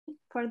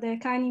for the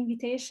kind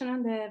invitation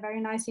and the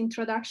very nice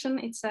introduction.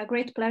 It's a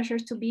great pleasure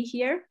to be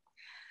here.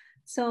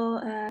 So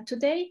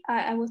today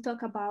I will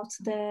talk about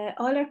the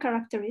Euler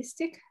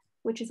characteristic,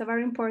 which is a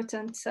very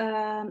important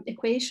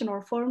equation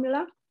or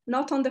formula.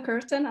 Not on the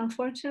curtain,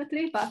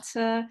 unfortunately, but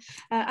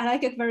I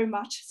like it very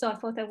much. So I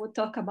thought I would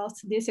talk about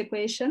this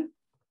equation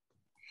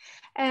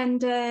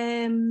and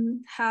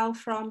how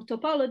from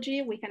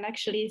topology we can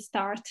actually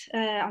start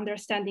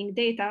understanding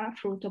data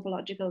through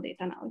topological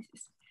data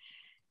analysis.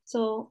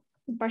 So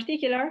in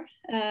particular,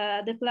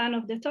 the plan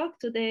of the talk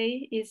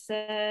today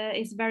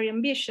is very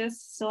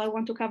ambitious. So I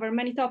want to cover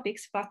many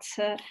topics, but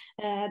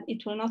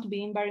it will not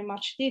be in very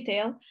much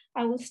detail.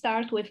 I will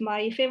start with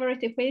my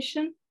favorite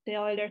equation, the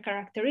Euler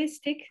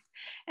characteristic,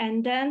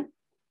 and then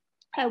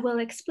I will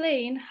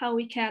explain how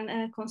we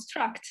can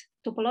construct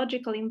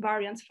topological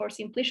invariants for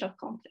simplicial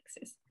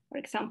complexes, for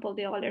example,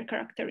 the Euler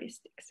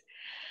characteristics.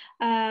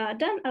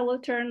 Then I will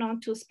turn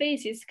on to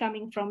spaces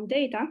coming from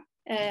data,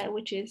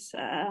 which is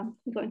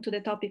going to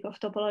the topic of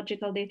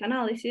topological data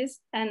analysis,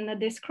 and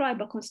describe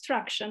a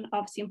construction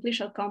of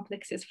simplicial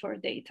complexes for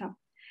data.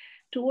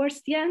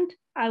 Towards the end,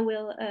 I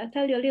will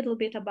tell you a little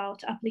bit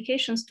about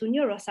applications to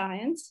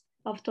neuroscience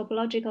of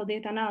topological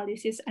data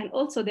analysis and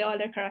also the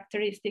Euler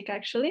characteristic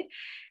actually,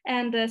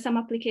 and some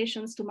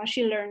applications to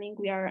machine learning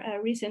we are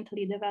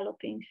recently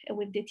developing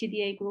with the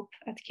TDA group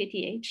at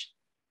KTH,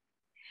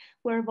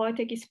 where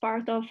Wojtek is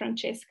part of,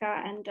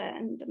 Francesca,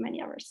 and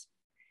many others.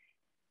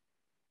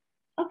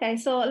 Okay,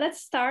 so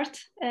let's start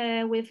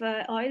with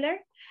Euler,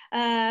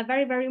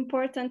 very, very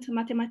important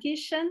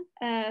mathematician,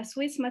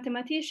 Swiss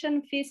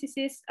mathematician,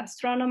 physicist,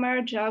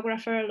 astronomer,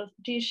 geographer,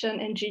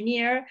 logician,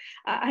 engineer.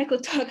 I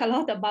could talk a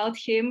lot about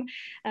him.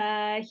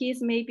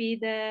 He's maybe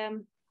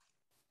the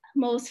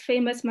most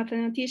famous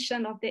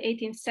mathematician of the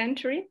 18th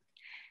century.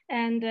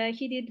 And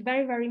he did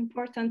very, very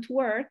important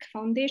work,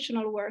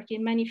 foundational work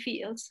in many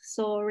fields.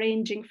 So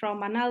ranging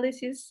from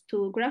analysis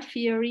to graph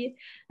theory,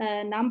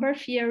 number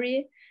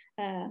theory,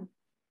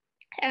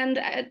 and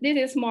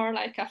this is more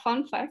like a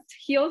fun fact.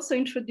 He also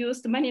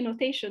introduced many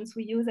notations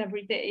we use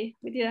every day.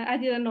 I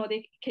didn't know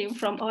they came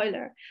from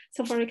Euler.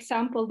 So for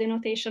example, the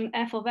notation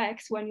f of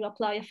x, when you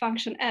apply a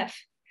function f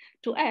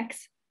to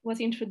x, was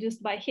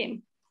introduced by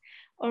him.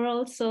 Or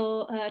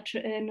also a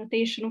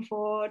notation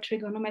for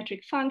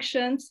trigonometric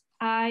functions,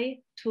 I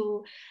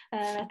to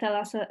tell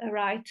us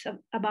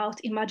about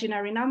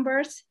imaginary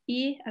numbers,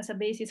 E as a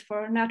basis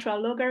for natural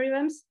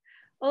logarithms.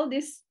 All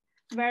these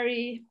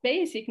very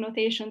basic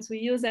notations we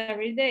use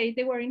every day,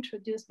 they were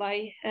introduced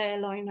by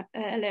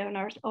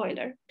Leonhard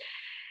Euler.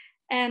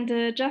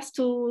 And just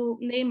to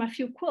name a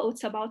few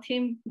quotes about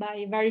him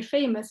by very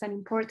famous and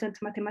important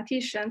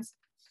mathematicians.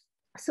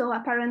 So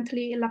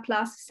apparently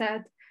Laplace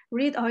said,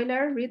 read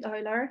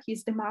Euler,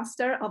 he's the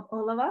master of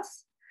all of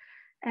us.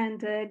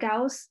 And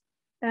Gauss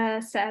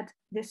said,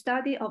 the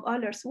study of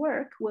Euler's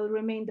work will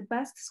remain the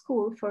best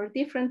school for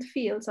different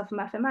fields of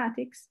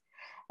mathematics,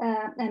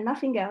 and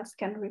nothing else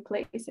can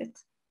replace it.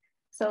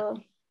 So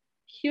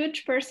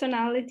huge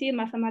personality,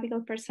 mathematical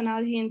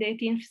personality in the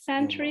 18th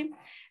century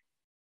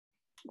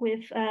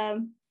with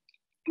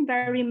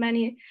very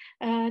many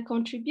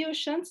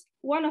contributions.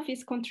 One of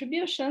his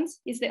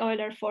contributions is the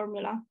Euler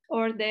formula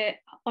or the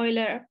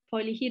Euler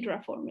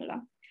polyhedra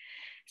formula.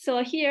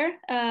 So here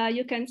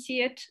you can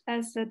see it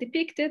as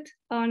depicted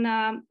on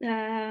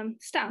a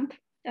stamp,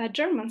 a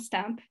German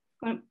stamp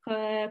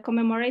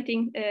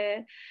commemorating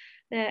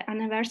the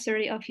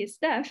anniversary of his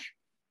death.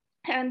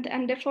 And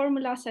the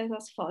formula says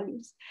as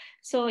follows.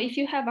 So if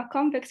you have a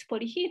convex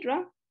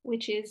polyhedra,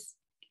 which is,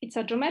 it's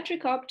a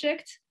geometric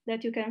object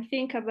that you can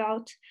think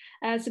about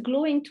as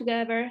gluing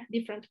together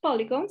different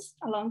polygons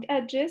along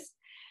edges.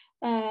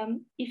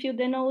 If you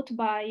denote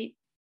by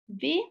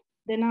V,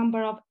 the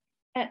number of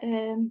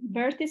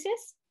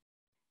vertices,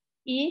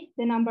 E,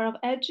 the number of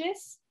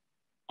edges,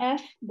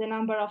 F, the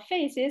number of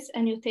faces,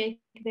 and you take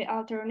the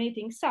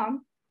alternating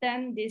sum,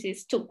 then this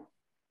is 2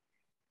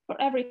 for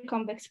every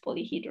convex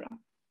polyhedra.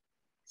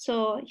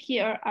 So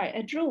here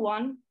I drew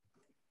one.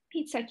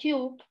 It's a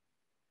cube.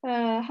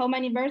 How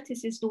many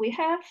vertices do we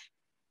have?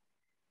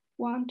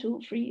 1, 2,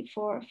 3,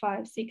 4,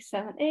 5, 6,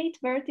 7, 8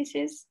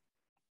 vertices.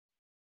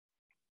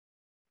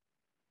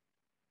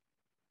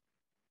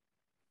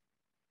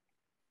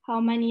 How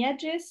many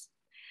edges?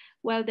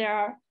 Well, there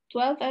are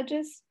 12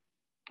 edges.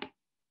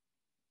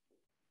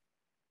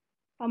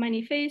 How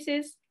many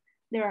faces?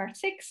 There are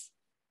 6.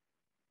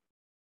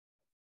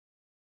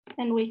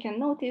 And we can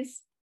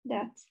notice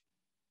that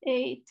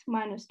 8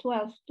 minus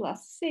 12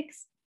 plus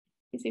 6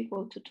 is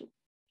equal to 2.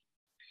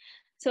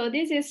 So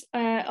this is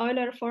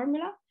Euler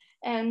formula,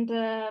 and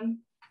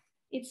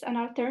it's an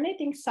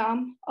alternating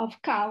sum of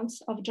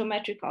counts of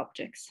geometric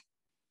objects.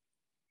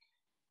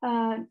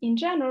 In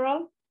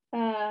general,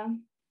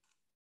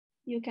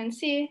 you can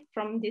see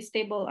from this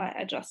table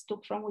I just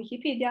took from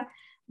Wikipedia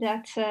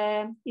that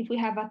if we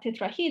have a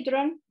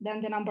tetrahedron,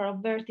 then the number of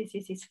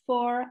vertices is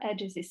 4,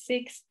 edges is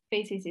 6,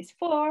 faces is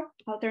 4,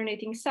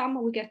 alternating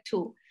sum, we get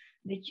 2.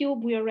 The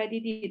cube, we already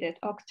did it.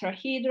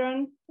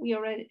 Octahedron, we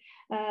already,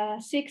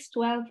 6,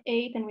 12,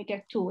 8, and we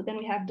get 2. Then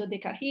we have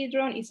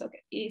dodecahedron,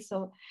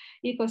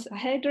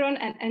 icosahedron,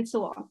 and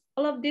so on.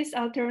 All of this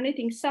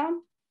alternating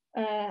sum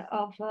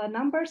of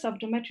numbers of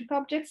geometric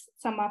objects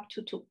sum up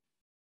to 2.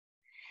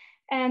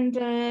 And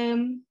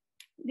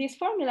this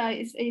formula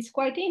is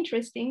quite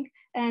interesting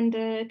and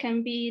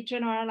can be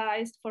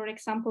generalized, for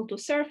example, to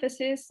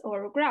surfaces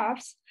or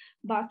graphs,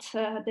 but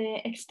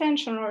the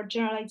extension or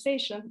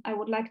generalization I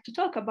would like to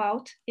talk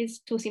about is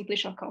to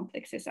simplicial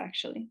complexes,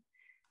 actually.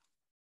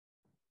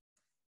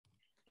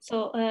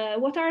 So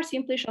what are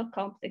simplicial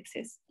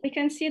complexes? We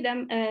can see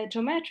them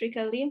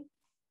geometrically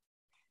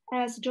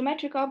as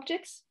geometric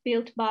objects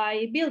built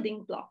by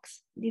building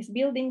blocks, these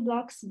building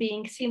blocks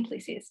being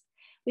simplices.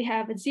 We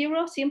have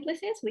 0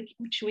 simplices,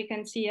 which we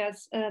can see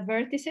as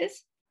vertices,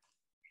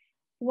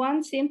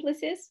 1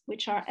 simplices,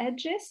 which are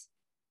edges,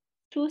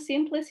 2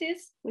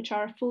 simplices, which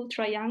are full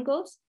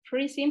triangles,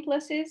 3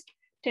 simplices,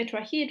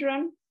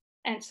 tetrahedron,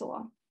 and so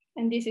on.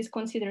 And this is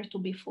considered to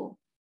be full.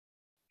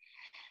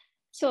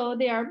 So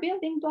they are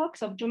building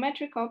blocks of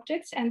geometric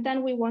objects, and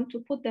then we want to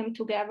put them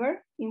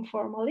together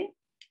informally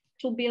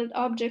to build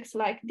objects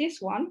like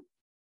this one,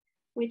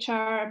 which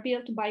are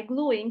built by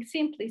gluing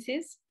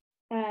simplices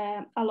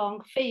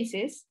along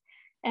faces,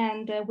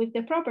 and with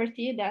the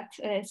property that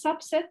a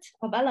subset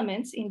of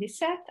elements in this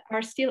set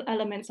are still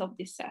elements of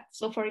this set.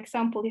 So for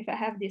example, if I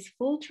have this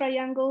full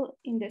triangle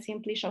in the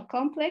simplicial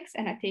complex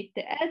and I take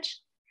the edge,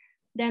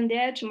 then the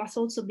edge must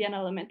also be an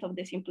element of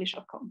the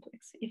simplicial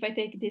complex. If I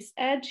take this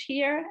edge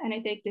here and I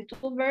take the 2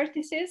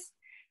 vertices,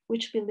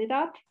 which build it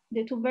up,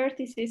 the 2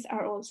 vertices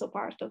are also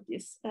part of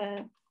this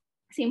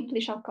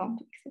simplicial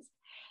complexes.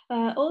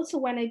 Also,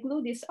 when I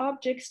glue these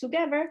objects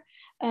together,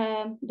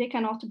 they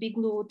cannot be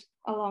glued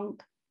along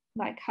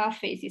like half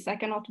faces. I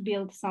cannot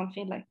build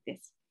something like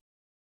this.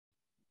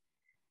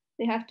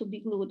 They have to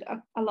be glued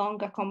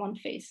along a common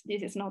face.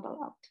 This is not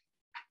allowed.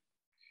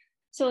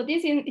 So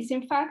this is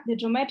in fact the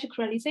geometric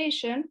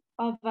realization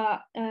of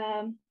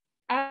an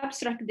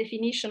abstract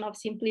definition of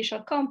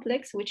simplicial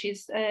complex, which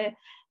is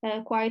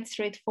quite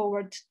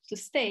straightforward to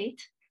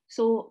state.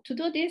 So to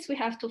do this, we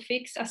have to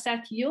fix a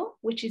set U,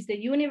 which is the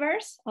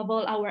universe of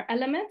all our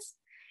elements.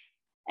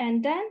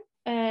 And then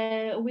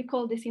we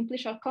call the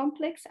simplicial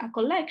complex a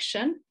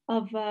collection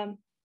of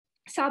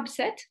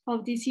subset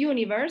of this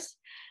universe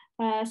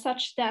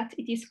such that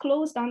it is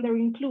closed under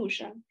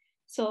inclusion.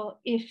 So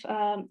if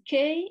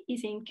K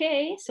is in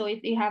K, so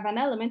if you have an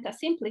element, a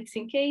simplex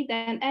in K,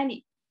 then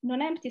any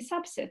non-empty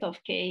subset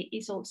of K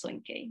is also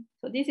in K.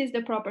 So this is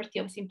the property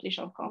of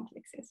simplicial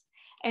complexes.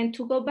 And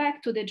to go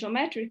back to the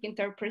geometric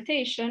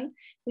interpretation,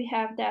 we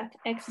have that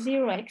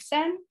x0,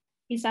 xn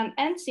is an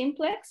n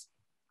simplex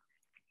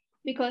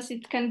because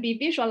it can be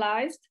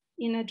visualized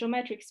in a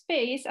geometric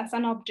space as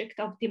an object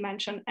of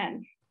dimension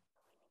n.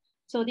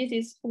 So this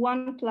is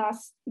 1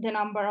 plus the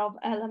number of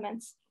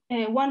elements,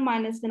 1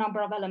 minus the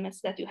number of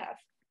elements that you have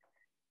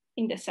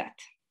in the set.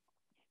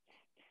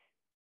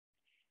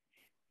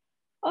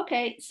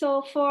 Okay,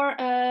 so for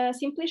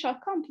simplicial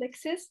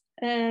complexes,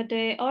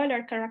 the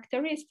Euler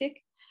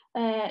characteristic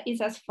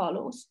is as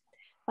follows.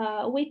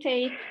 We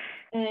take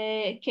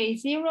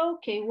K0,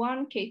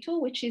 K1,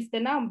 K2, which is the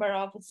number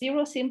of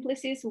 0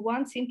 simplices,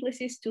 1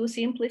 simplices, 2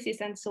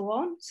 simplices, and so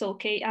on. So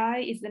Ki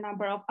is the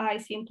number of I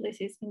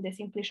simplices in the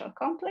simplicial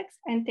complex,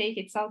 and take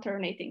its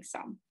alternating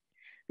sum.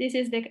 This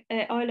is the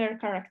Euler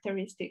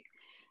characteristic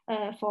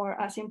for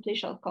a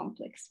simplicial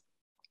complex.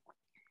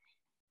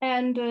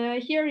 And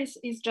here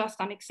is just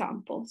an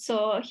example.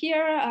 So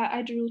here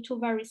I drew 2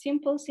 very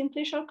simple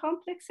simplicial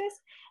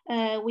complexes.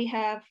 We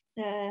have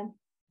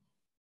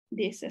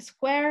this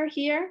square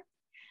here.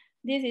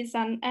 This is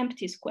an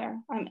empty square.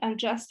 I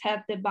just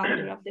have the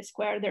boundary of the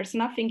square. There's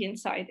nothing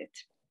inside it.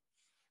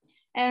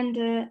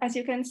 And as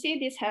you can see,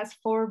 this has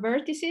 4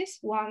 vertices,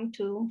 1,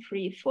 2,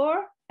 3,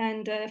 4,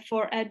 and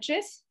 4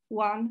 edges,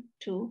 1,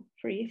 2,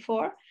 3,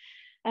 4.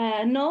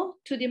 No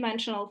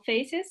 2-dimensional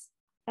faces.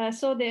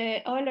 So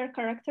the Euler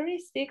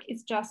characteristic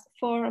is just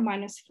 4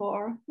 minus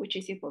 4, which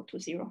is equal to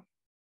 0.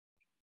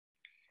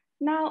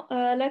 Now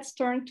let's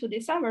turn to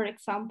this other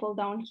example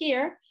down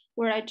here,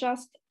 where I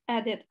just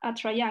added a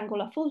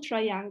triangle, a full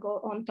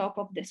triangle on top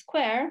of the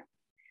square.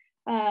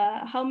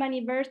 How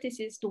many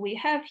vertices do we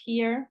have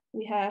here?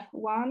 We have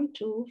 1,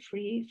 2,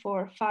 3,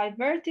 4, 5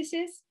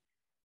 vertices.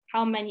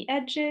 How many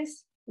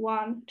edges?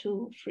 1,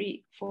 2,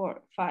 3,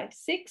 4, 5,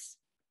 6.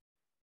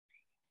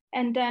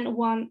 And then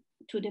 1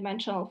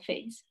 2-dimensional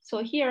face.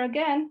 So here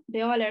again,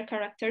 the Euler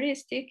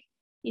characteristic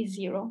is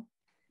 0.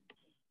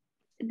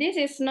 This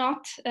is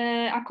not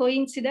a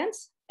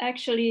coincidence.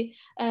 Actually,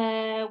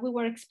 we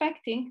were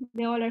expecting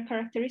the Euler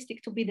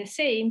characteristic to be the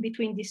same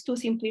between these 2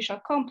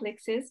 simplicial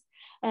complexes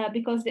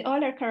because the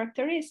Euler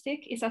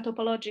characteristic is a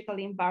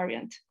topologically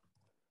invariant.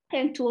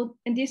 And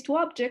these 2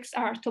 objects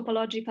are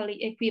topologically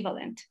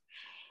equivalent.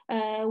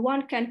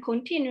 One can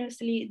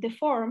continuously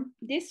deform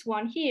this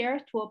one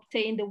here to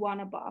obtain the one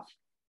above.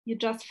 You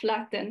just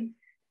flatten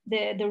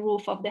the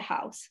roof of the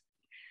house.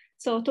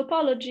 So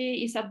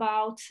topology is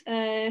about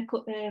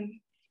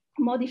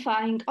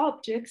modifying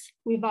objects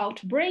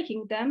without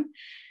breaking them,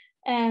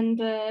 and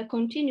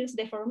continuous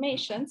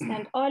deformations,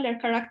 and Euler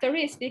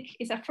characteristic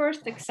is a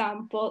first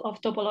example of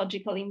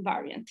topological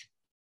invariant.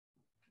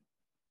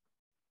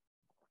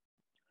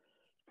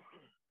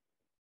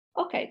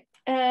 Okay,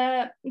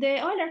 the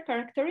Euler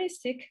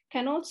characteristic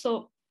can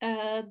also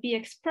be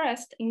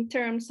expressed in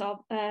terms of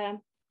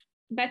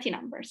Betti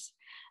numbers.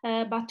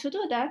 But to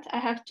do that, I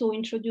have to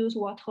introduce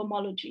what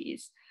homology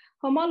is.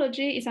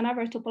 Homology is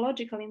another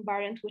topological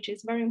invariant, which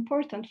is very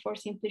important for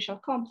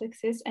simplicial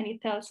complexes, and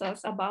it tells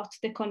us about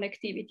the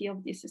connectivity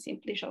of these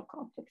simplicial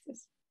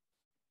complexes.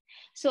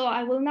 So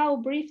I will now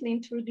briefly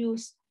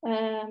introduce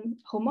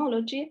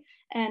homology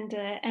and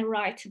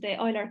write the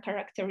Euler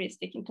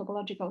characteristic in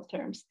topological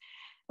terms,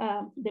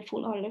 the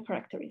full Euler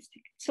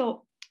characteristic.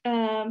 So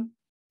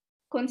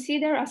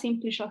consider a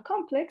simplicial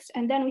complex,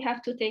 and then we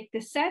have to take the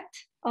set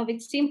of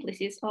its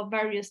simplices of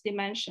various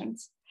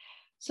dimensions.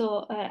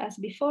 So as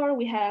before,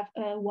 we have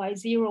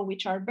y0,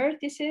 which are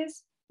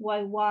vertices,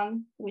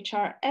 y1, which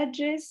are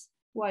edges,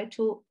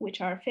 y2,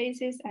 which are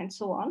faces, and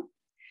so on.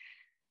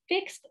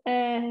 Fixed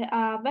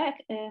a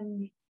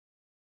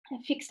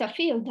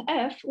field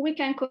F, we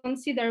can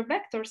consider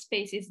vector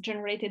spaces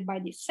generated by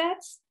these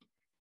sets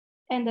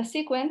and a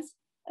sequence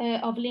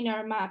of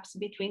linear maps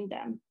between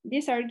them.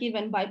 These are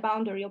given by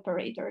boundary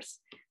operators.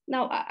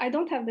 Now, I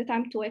don't have the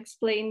time to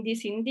explain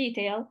this in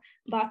detail,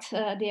 but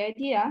the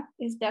idea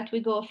is that we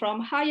go from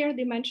higher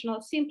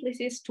dimensional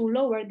simplices to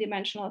lower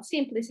dimensional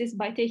simplices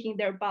by taking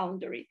their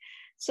boundary.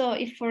 So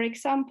if, for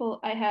example,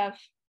 I have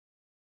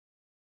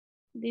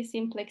this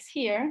simplex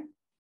here,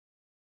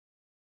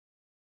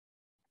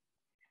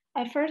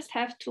 I first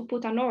have to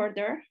put an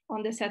order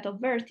on the set of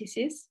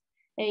vertices,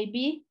 A,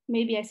 B.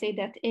 Maybe I say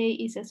that A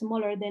is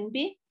smaller than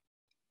B.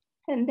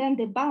 And then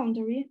the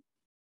boundary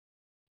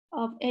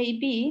of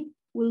AB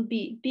will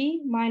be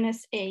B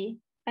minus A.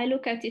 I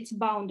look at its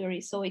boundary.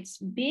 So it's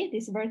B,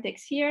 this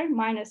vertex here,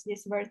 minus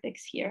this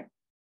vertex here.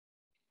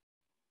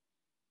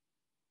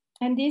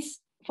 And this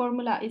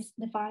formula is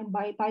defined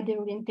by the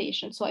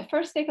orientation. So I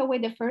first take away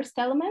the first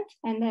element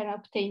and then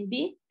obtain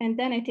B, and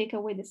then I take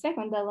away the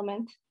second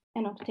element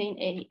and obtain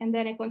A, and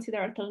then I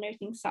consider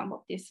alternating sum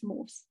of these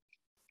moves.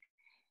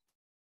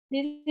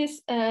 This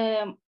is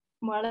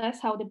more or less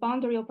how the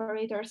boundary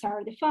operators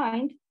are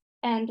defined,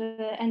 and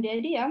the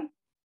idea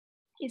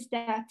is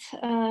that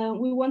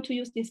we want to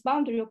use these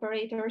boundary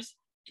operators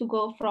to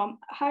go from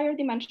higher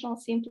dimensional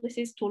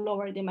simplices to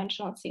lower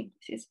dimensional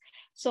simplices.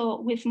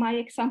 So with my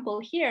example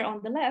here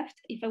on the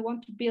left, if I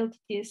want to build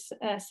this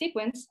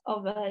sequence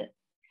of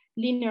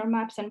linear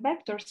maps and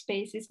vector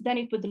spaces, then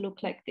it would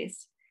look like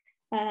this.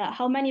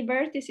 How many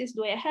vertices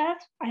do I have?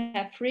 I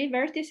have 3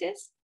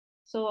 vertices.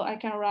 So I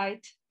can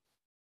write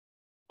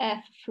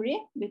F3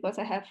 because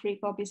I have 3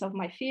 copies of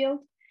my field.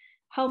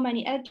 How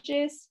many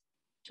edges?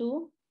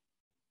 2.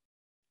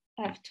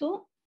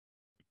 F2.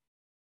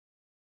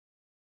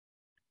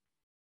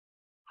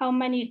 How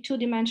many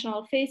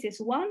 2-dimensional faces?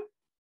 1.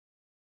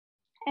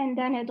 And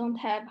then I don't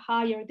have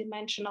higher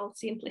dimensional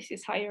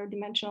simplices, higher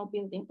dimensional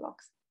building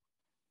blocks.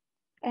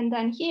 And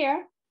then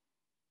here,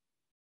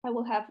 I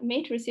will have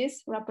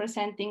matrices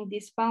representing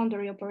these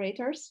boundary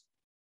operators.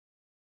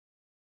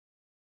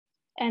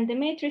 And the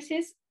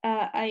matrices,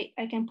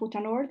 I can put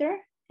an order,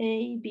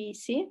 A, B,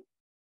 C.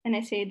 And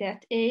I say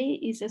that A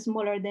is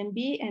smaller than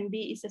B, and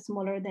B is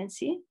smaller than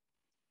C.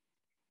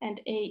 And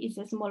A is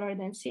smaller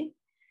than C.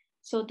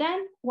 So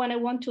then when I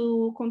want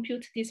to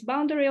compute this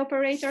boundary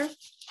operator,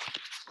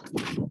 I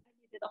did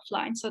it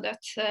offline so that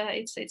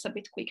it's a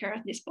bit quicker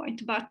at this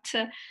point. But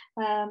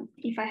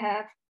if I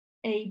have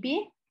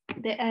AB,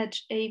 the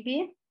edge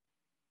AB,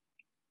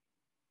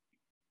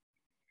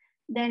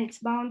 then its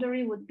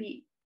boundary would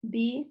be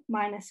B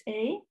minus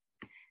A.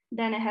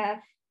 Then I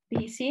have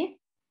BC,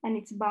 and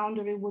its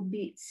boundary would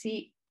be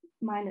C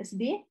minus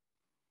B.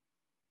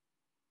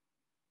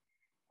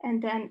 And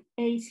then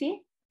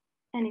AC,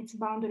 and its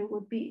boundary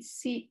would be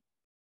C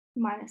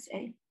minus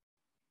A.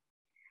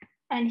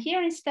 And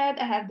here instead,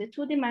 I have the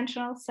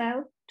 2-dimensional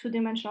cell,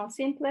 2-dimensional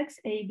simplex,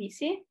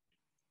 ABC.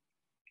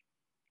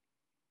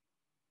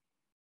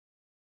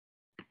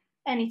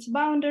 And its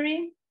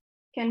boundary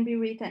can be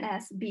written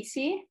as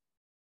BC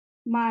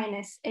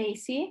minus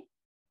AC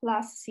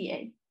plus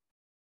CA.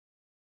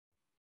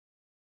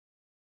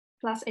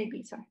 Plus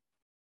AB, sorry.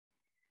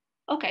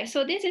 Okay,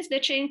 so this is the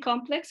chain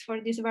complex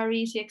for this very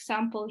easy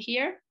example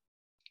here,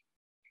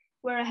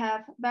 where I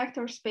have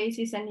vector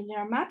spaces and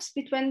linear maps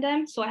between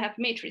them. So I have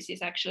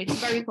matrices, actually, it's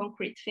a very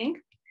concrete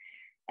thing.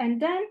 And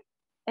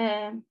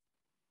then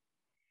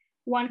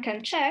one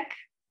can check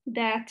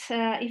that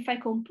if I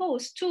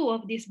compose 2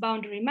 of these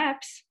boundary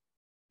maps,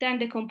 then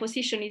the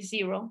composition is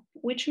 0,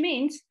 which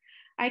means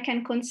I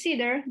can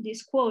consider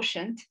this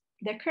quotient,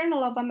 the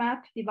kernel of a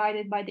map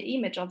divided by the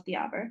image of the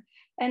other.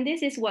 And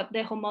this is what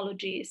the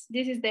homology is.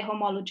 This is the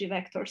homology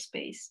vector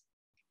space.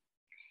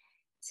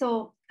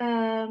 So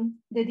the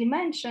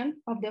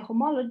dimension of the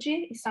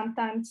homology is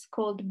sometimes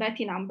called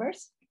Betti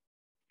numbers.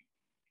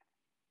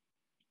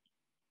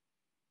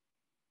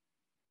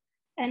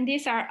 And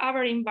these are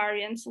our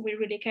invariants we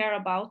really care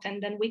about,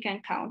 and then we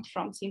can count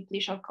from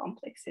simplicial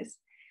complexes.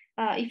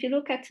 If you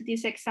look at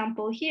this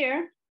example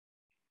here,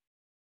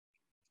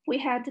 we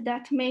had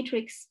that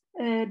matrix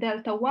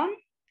delta 1,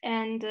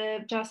 and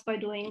just by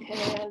doing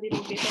a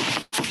little bit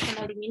of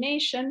function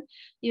elimination,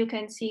 you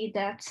can see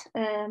that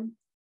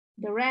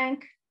the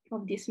rank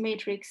of this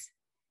matrix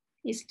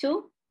is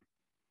 2.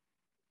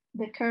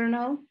 The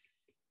kernel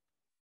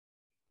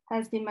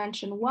has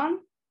dimension 1.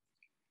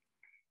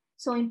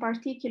 So in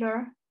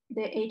particular,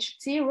 the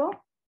H0,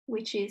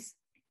 which is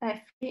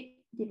F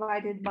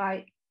divided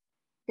by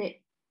the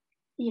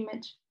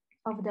image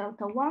of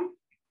delta 1.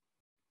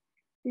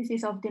 This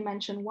is of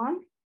dimension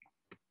 1.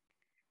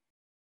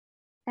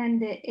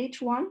 And the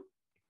H1,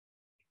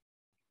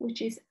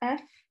 which is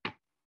F,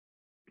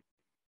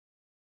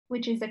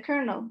 which is the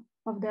kernel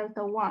of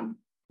delta 1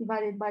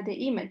 divided by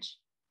the image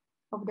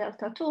of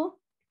delta 2,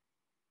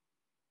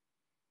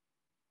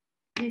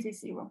 this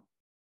is 0.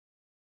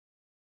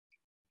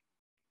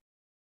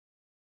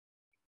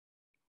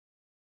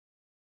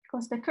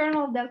 Because the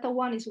kernel of delta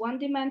 1 is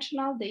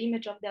one-dimensional, the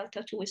image of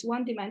delta 2 is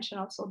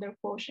one-dimensional, so their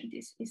quotient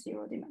is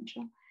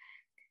zero-dimensional.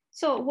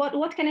 So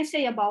what can I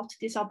say about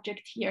this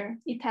object here?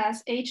 It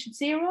has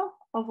H0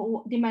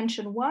 of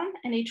dimension 1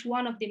 and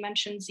H1 of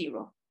dimension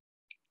 0.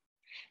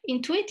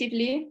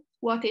 Intuitively,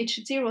 what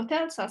H0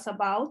 tells us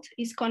about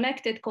is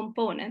connected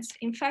components.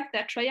 In fact,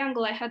 that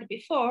triangle I had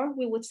before,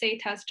 we would say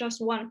it has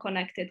just one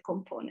connected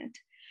component.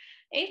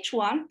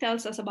 H1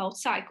 tells us about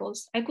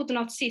cycles. I could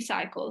not see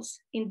cycles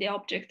in the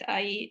object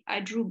I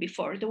drew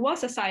before. There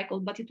was a cycle,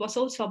 but it was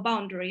also a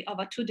boundary of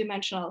a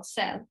two-dimensional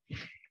cell.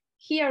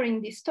 Here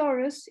in this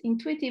torus,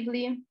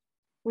 intuitively,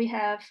 we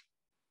have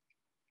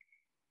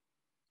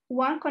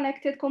one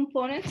connected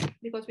component,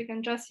 because we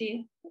can just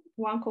see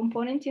one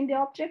component in the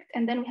object,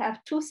 and then we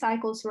have two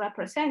cycles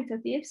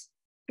representatives,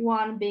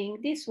 one being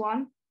this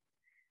one,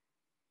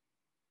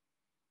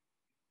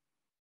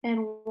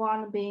 and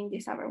one being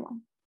this other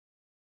one.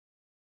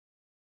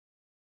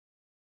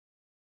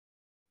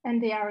 And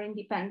they are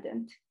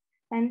independent.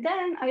 And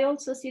then I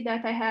also see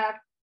that I have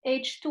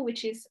H2,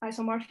 which is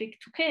isomorphic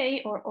to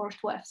K or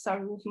to F,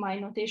 sorry, with my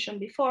notation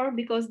before,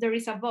 because there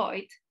is a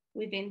void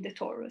within the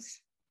torus.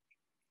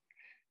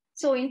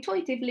 So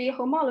intuitively,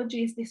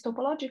 homology is this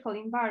topological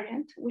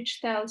invariant, which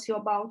tells you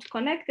about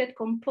connected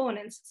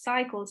components,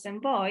 cycles,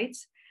 and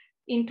voids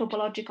in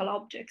topological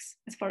objects,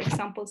 as for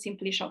example,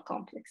 simplicial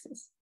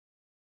complexes.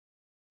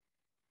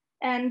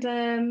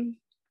 And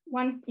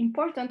one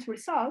important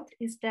result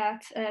is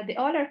that the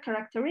Euler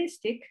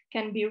characteristic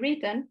can be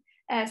written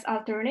as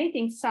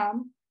alternating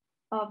sum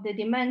of the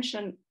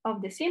dimension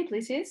of the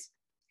simplices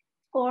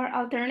or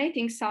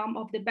alternating sum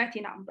of the Betty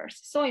numbers.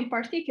 So in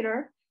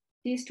particular,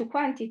 these two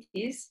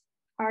quantities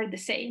are the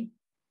same.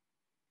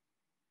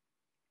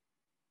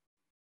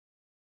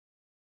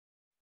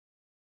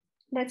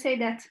 Let's say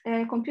that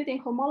computing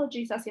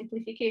homology is a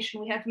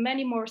simplification. We have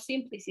many more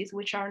simplices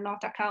which are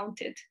not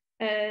accounted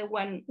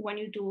when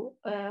you do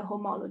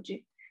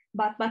homology.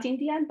 But in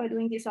the end, by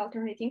doing this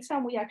alternating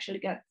sum, we actually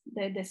get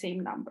the same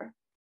number.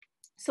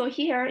 So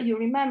here you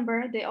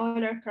remember the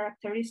Euler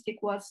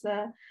characteristic was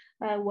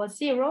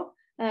 0.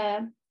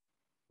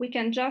 We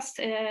can just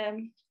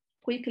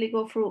quickly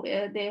go through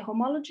the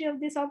homology of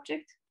this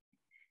object.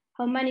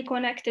 How many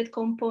connected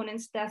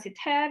components does it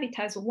have? It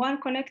has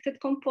one connected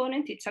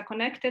component. It's a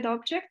connected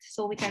object.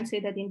 So we can say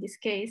that in this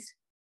case,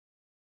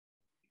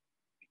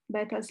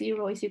 beta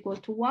 0 is equal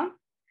to 1.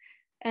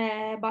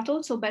 But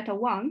also beta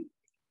 1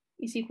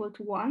 is equal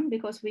to 1,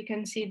 because we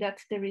can see that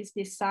there is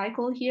this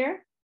cycle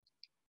here,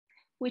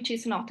 which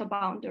is not a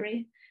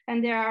boundary.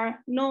 And there are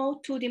no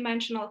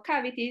two-dimensional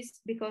cavities,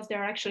 because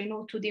there are actually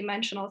no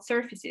two-dimensional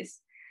surfaces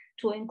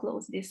to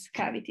enclose these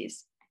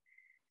cavities.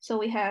 So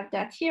we have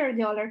that here,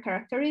 the Euler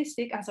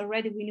characteristic, as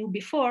already we knew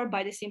before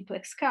by the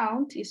simplex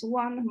count, is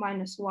 1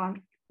 minus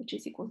 1, which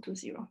is equal to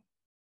 0.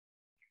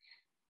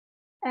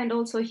 And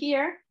also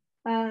here,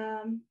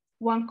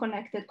 one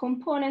connected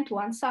component,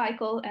 one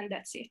cycle, and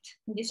that's it.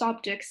 These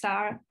objects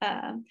are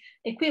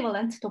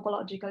equivalent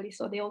topologically,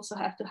 so they also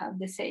have to have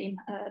the same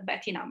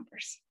Betty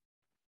numbers.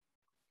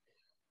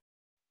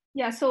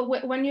 Yeah, so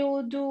when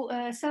you do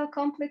cell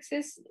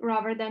complexes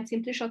rather than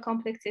simplicial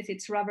complexes,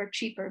 it's rather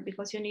cheaper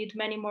because you need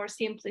many more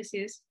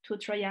simplices to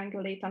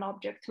triangulate an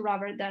object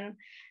rather than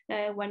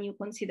when you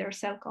consider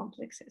cell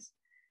complexes.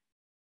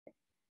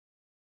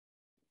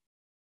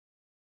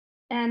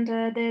 And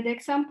the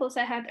examples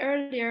I had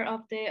earlier of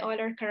the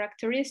Euler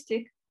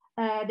characteristic,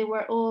 they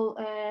were all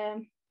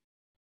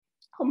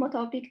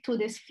homotopic to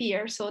the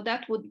sphere. So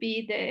that would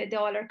be the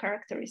Euler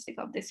characteristic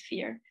of the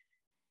sphere.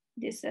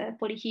 This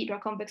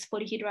polyhedra, convex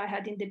polyhedra I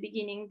had in the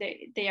beginning,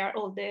 they are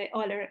all the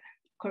Euler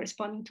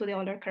corresponding to the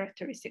Euler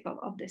characteristic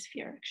of the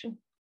sphere, actually.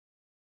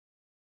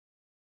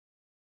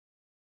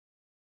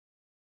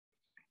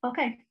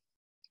 Okay,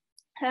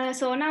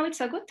 so now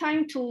it's a good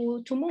time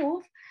to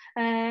move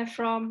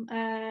from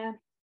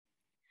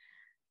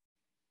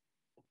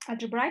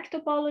algebraic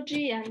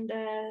topology and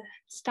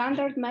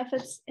standard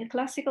methods,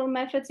 classical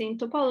methods in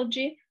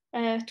topology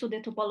to the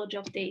topology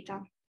of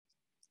data.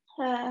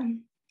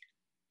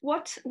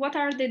 what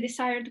are the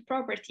desired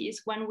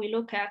properties when we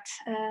look at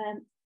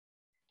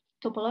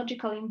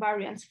topological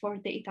invariants for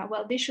data?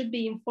 Well, they should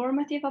be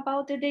informative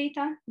about the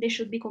data. They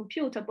should be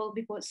computable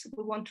because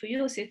we want to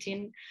use it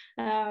in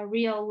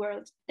real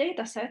world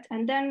data set.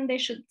 And then they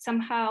should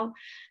somehow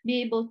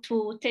be able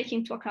to take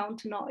into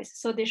account noise.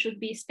 So they should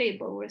be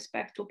stable with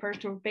respect to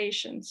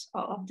perturbations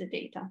of the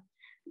data.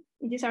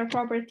 These are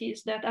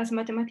properties that as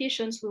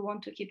mathematicians, we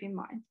want to keep in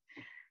mind.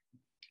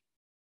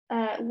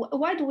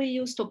 Why do we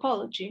use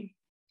topology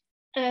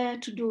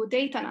to do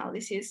data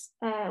analysis?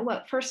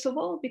 Well, first of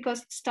all,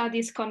 because it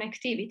studies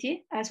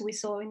connectivity, as we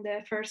saw in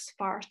the first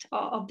part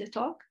of the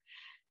talk.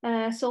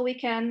 So we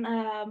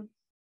can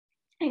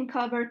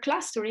uncover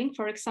clustering,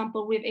 for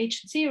example, with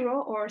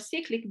H0 or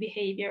cyclic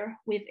behavior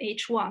with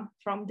H1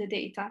 from the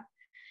data.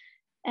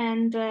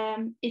 And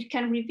it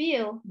can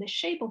reveal the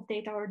shape of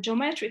data or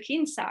geometric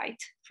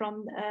insight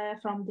from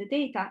the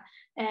data.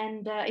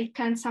 And it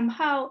can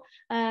somehow,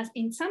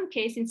 in some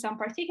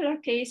particular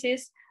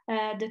cases,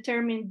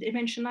 determine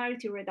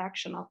dimensionality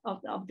reduction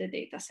of the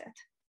data set.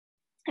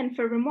 And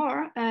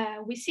furthermore,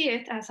 we see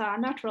it as a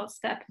natural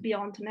step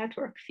beyond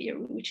network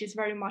theory, which is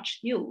very much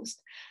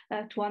used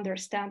to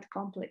understand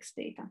complex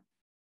data.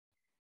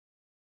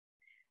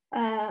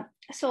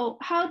 So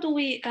how do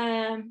we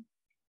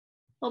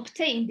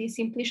obtain these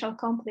simplicial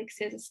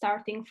complexes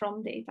starting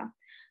from data?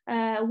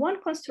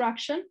 One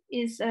construction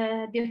is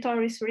the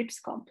Torres-Rips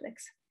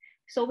complex.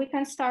 So we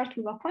can start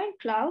with a point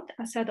cloud,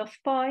 a set of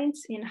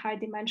points in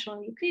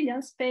high-dimensional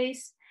Euclidean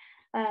space,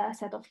 a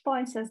set of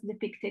points as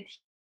depicted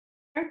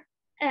here,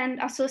 and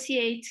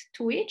associate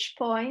to each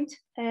point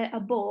a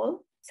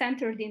ball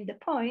centered in the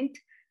point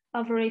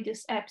of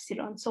radius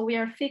epsilon. So we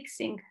are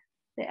fixing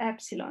the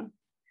epsilon.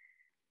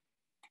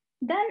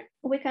 Then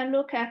we can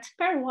look at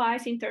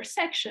pairwise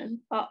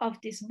intersection of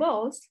these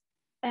balls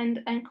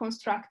and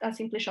construct a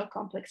simplicial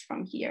complex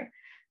from here.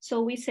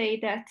 So we say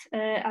that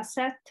a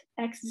set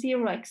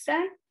x0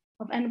 xn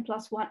of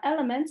n+1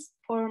 elements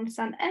forms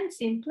an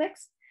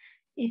n-simplex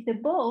if the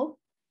ball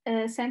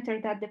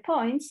centered at the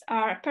points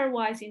are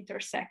pairwise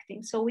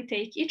intersecting. So we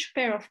take each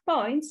pair of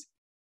points,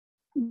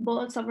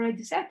 balls of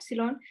radius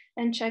epsilon,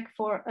 and check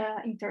for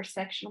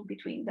intersection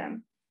between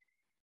them.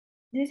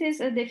 This is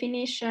a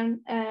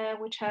definition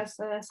which has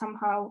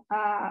somehow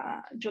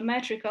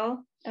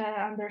geometrical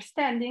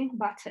understanding,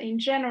 but in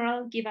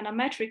general, given a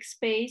metric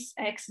space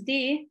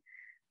xd,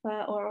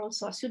 or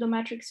also a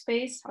pseudometric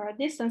space or a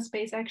distance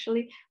space,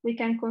 actually, we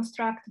can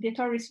construct the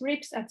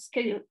Torres-Rips at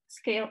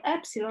scale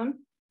epsilon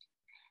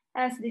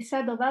as the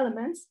set of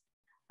elements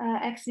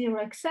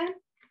x0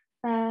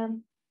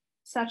 xn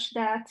such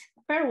that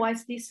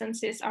pairwise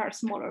distances are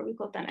smaller or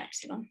equal than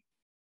epsilon.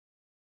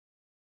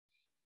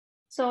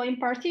 So in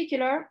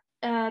particular,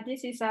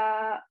 this is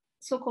a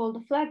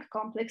so-called flag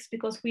complex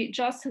because we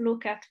just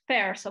look at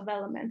pairs of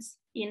elements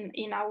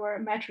in our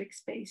metric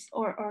space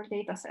or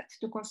data set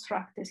to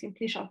construct the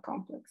simplicial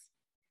complex.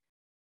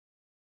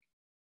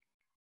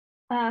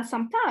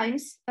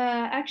 Sometimes,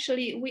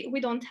 actually, we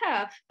don't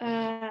have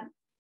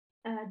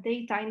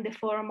data in the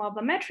form of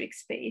a metric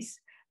space.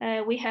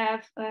 We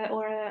have,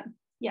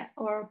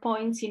 or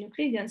points in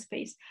Euclidean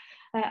space.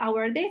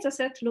 Our data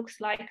set looks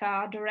like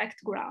a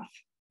direct graph.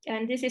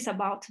 And this is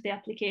about the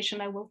application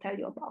I will tell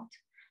you about.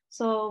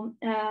 So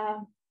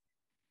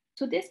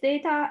to this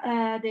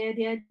data,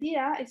 the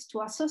idea is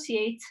to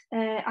associate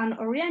an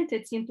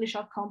oriented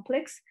simplicial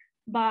complex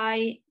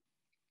by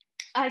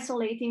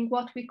isolating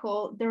what we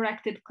call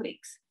directed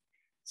cliques.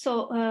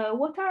 So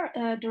what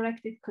are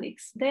directed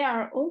cliques? They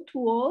are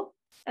all-to-all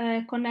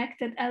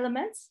connected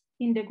elements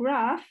in the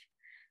graph,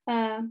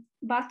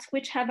 but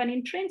which have an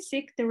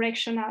intrinsic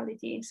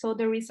directionality. So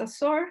there is a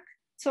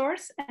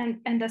source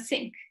and a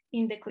sink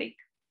in the clique.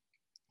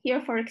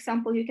 Here, for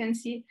example, you can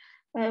see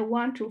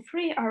 1, 2,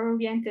 3 are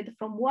oriented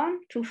from 1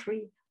 to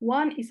 3.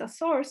 1 is a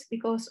source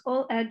because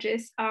all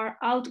edges are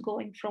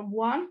outgoing from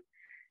 1,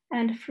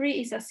 and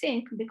 3 is a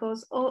sink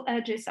because all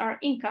edges are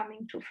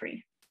incoming to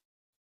 3.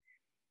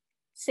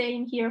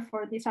 Same here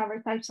for these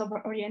other types of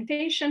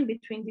orientation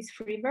between these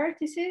 3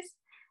 vertices.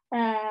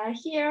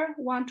 Here,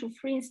 1, 2,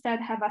 3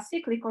 instead have a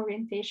cyclic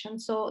orientation,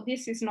 so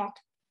this is not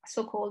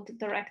so-called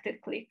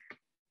directed clique.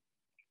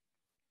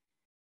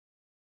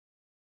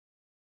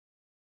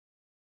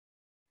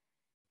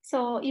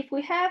 So if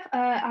we have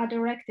a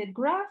directed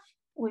graph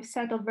with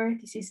set of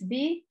vertices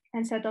B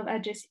and set of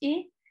edges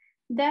E,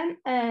 then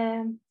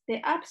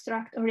the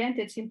abstract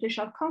oriented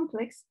simplicial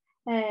complex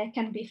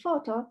can be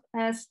thought of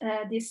as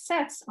these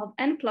sets of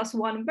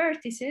n+1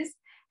 vertices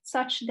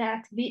such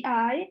that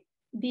Vi,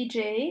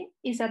 Bj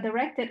is a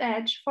directed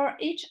edge for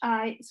each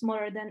I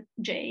smaller than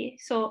j.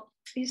 So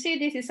you see,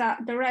 this is a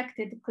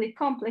directed clique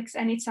complex,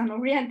 and it's an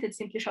oriented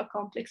simplicial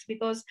complex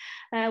because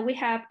we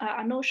have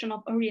a notion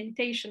of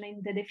orientation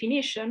in the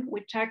definition,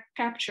 which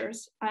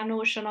captures a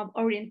notion of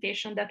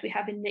orientation that we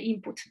have in the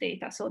input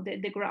data, so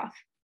the graph.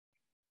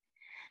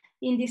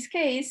 In this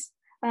case,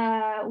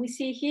 we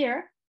see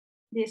here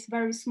this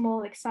very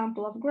small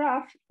example of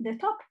graph. The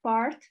top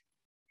part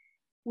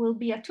will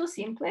be a 2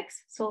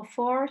 simplex. So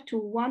 4 to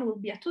 1 will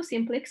be a 2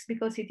 simplex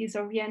because it is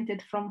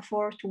oriented from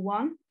 4 to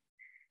 1,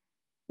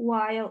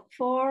 while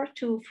 4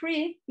 to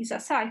 3 is a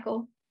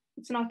cycle.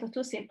 It's not a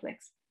 2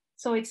 simplex.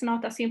 So it's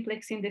not a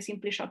simplex in the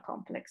simplicial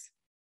complex.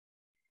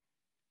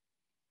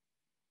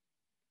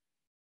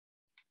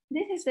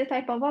 This is the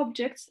type of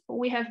objects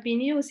we have been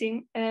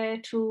using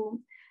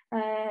to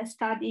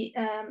study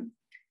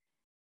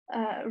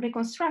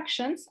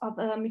reconstructions of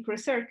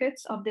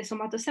microcircuits of the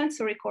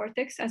somatosensory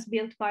cortex as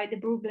built by the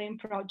Brooklyn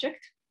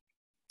project.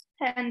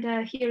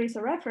 And here is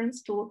a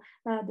reference to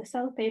the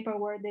Cell paper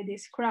where they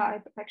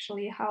describe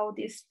actually how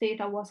this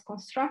data was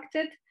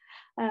constructed.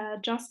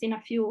 Just in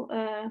a few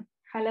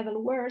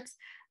high-level words,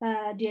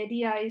 the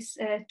idea is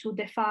to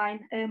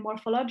define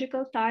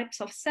morphological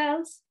types of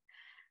cells.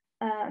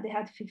 They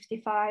had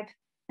 55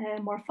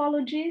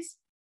 morphologies,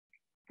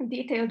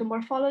 detailed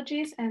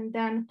morphologies, and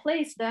then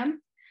place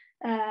them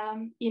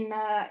in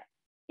a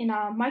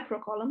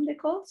microcolumn, they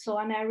call, so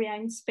an area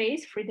in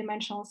space,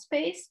 3-dimensional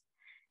space.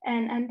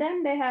 And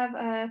then they have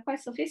a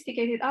quite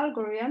sophisticated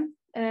algorithm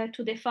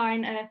to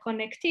define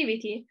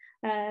connectivity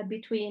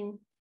between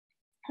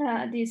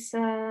these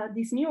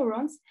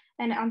neurons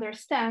and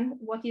understand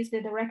what is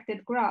the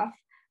directed graph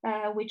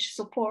which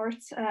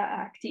supports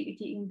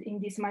activity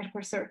in this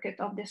microcircuit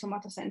of the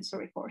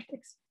somatosensory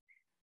cortex.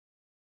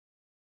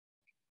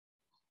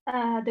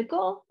 The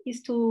goal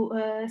is to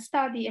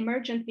study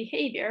emergent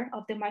behavior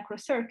of the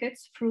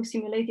microcircuits through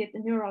simulated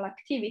neural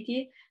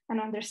activity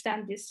and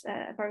understand this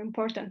very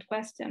important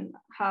question,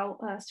 how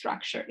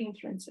structure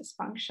influences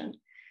function.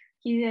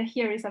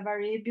 Here is a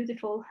very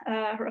beautiful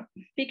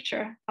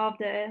picture of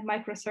the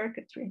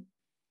microcircuitry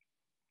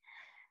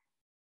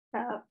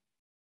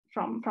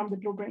from the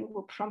Blue-Brain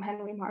group, from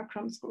Henry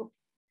Markram's group.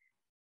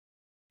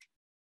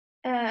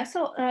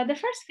 So the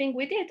first thing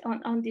we did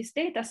on this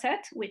data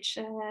set, which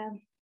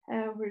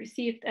we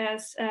received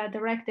as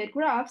directed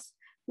graphs,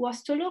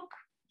 was to look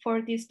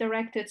for these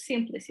directed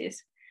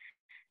simplices.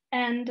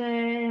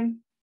 And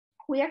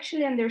we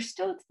actually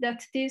understood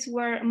that these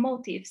were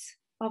motifs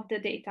of the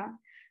data.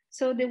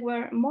 So they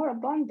were more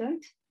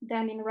abundant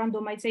than in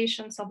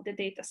randomizations of the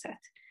data set.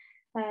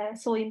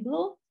 So in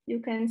blue, you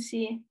can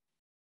see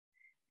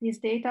this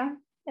data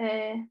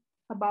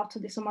about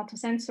the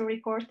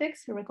somatosensory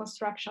cortex,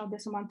 reconstruction of the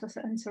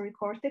somatosensory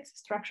cortex,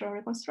 structural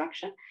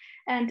reconstruction.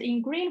 And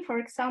in green, for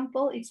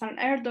example, it's an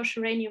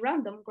Erdos-Renyi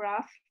random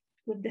graph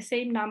with the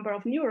same number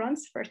of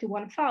neurons,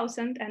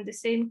 31,000, and the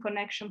same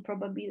connection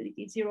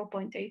probability,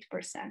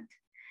 0.8%.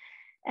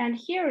 And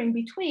here in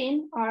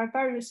between are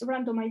various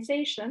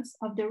randomizations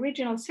of the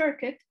original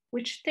circuit,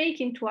 which take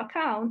into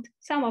account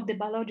some of the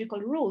biological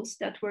rules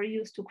that were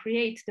used to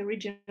create the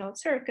original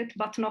circuit,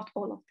 but not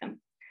all of them.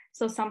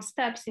 So some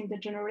steps in the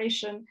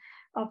generation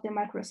of the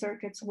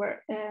microcircuits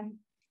were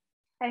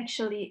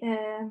actually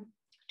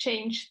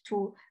changed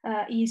to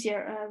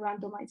easier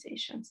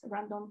randomizations,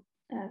 random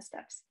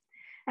steps.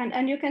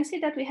 And you can see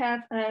that we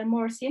have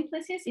more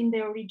simplices in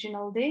the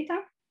original data,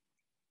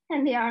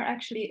 and they are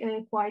actually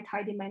quite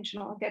high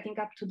dimensional, getting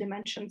up to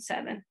dimension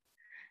 7.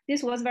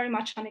 This was very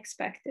much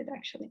unexpected,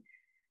 actually.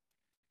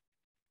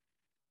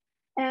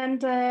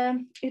 And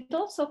it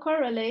also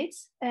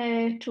correlates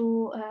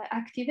to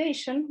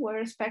activation with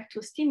respect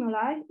to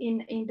stimuli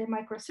in the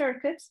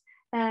microcircuits.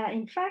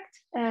 In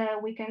fact,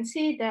 we can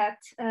see that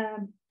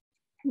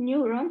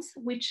neurons,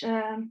 which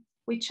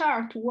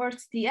are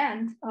towards the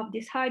end of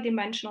these high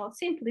dimensional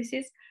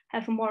simplices,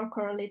 have more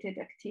correlated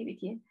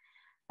activity.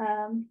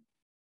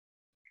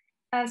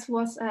 As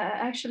was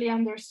actually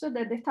understood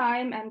at the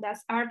time, and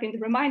as Arvind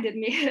reminded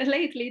me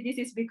lately, this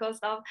is because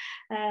of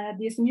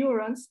these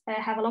neurons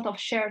have a lot of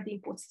shared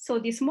inputs. So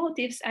these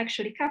motifs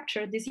actually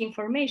capture this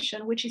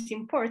information, which is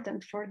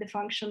important for the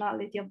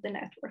functionality of the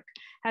network.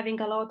 Having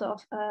a lot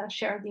of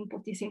shared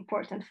input is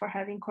important for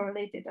having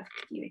correlated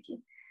activity.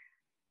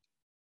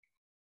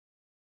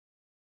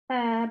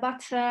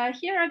 But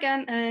here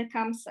again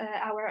comes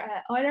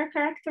our Euler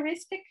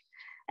characteristic,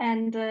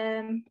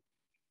 and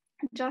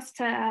just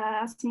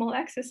a small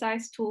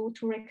exercise to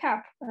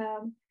recap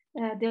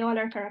the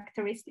Euler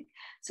characteristic.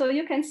 So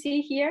you can see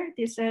here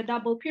this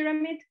double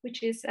pyramid,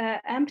 which is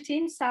empty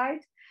inside.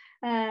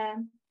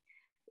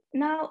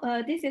 Now,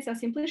 this is a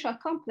simplicial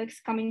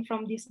complex coming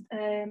from this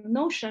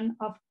notion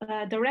of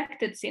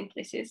directed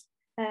simplices.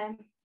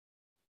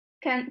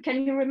 Can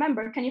you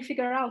remember, can you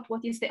figure out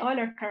what is the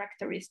Euler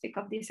characteristic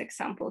of this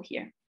example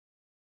here?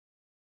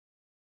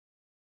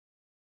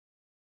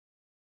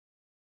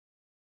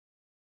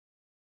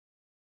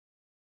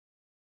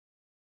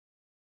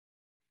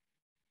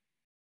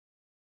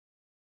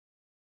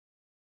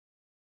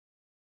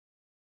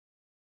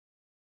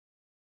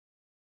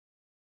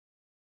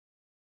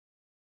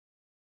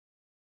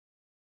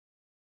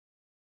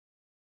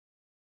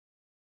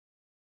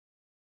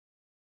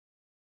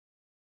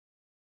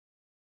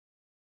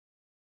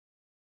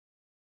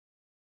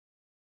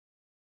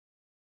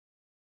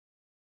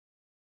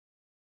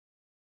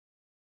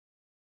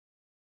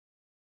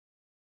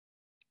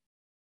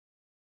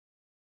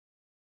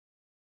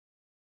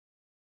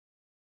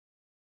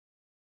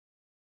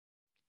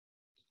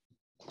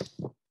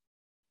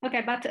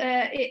 Okay, but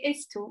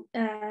it's two.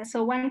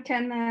 So one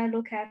can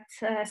look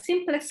at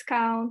simplest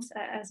counts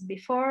as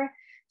before.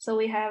 So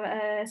we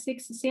have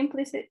 6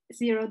 simplices,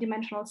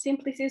 0-dimensional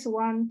simplices,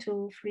 1,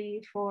 2,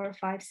 3, 4,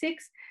 5,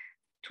 6,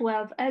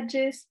 12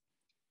 edges,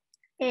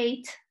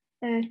 8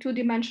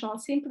 2-dimensional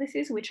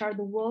simplices, which are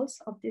the walls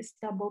of this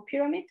double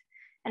pyramid.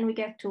 And we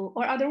get 2,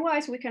 or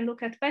otherwise we can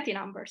look at petty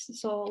numbers.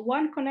 So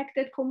one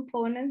connected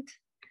component,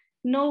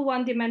 no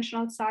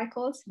one-dimensional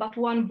cycles, but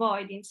one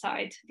void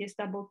inside this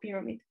double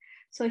pyramid.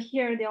 So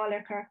here the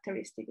Euler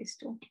characteristic is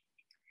 2.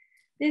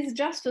 This is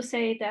just to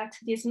say that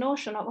this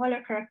notion of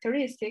Euler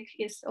characteristic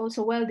is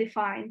also well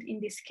defined in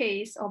this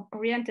case of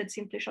oriented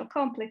simplicial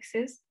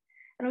complexes.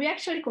 And we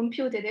actually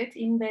computed it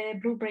in the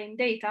Blue Brain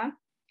data.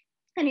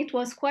 And it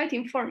was quite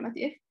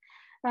informative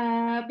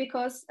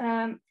because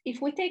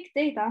if we take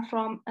data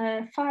from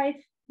 5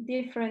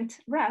 different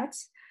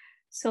rats,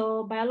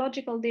 so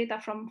biological data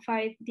from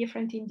 5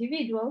 different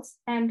individuals,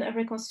 and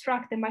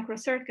reconstruct the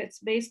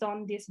microcircuits based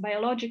on this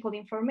biological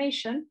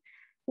information,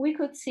 we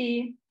could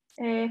see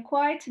a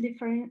quite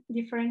different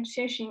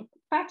differentiation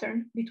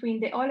pattern between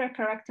the Euler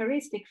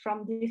characteristic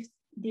from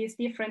these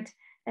different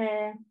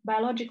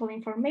biological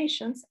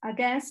informations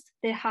against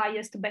the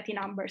highest Betty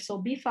number.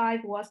 So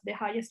B5 was the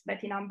highest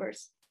Betty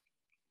numbers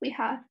we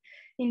have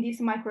in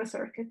these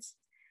microcircuits.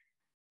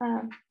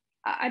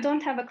 I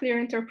don't have a clear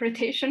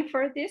interpretation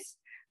for this,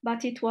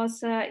 but it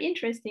was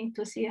interesting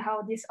to see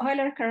how this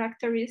Euler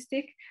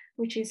characteristic,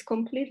 which is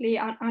completely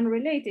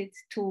unrelated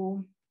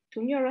to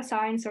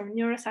neuroscience or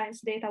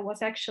neuroscience data,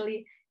 was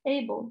actually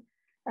able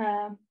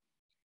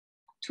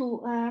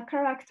to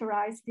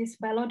characterize this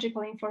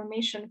biological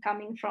information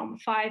coming from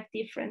 5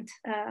 different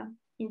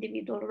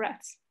individual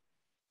rats.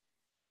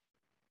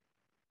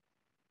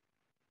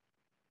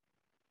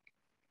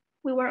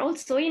 We were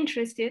also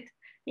interested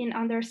in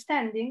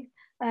understanding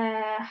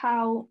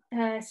how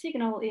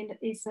signal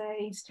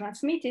is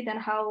transmitted and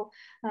how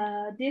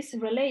this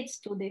relates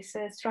to this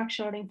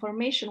structural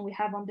information we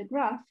have on the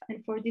graph.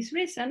 And for this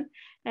reason,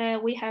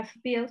 we have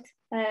built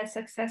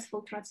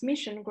successful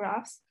transmission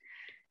graphs.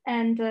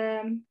 And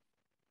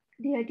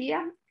the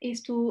idea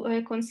is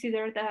to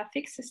consider the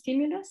fixed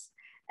stimulus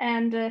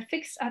and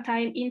fix a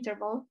time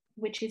interval,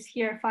 which is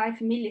here 5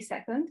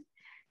 milliseconds,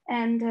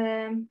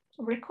 and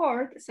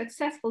record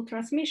successful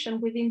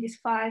transmission within these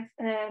 5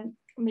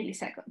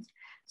 milliseconds.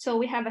 So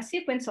we have a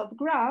sequence of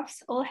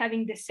graphs all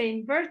having the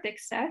same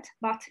vertex set,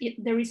 but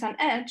there is an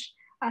edge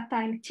at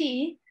time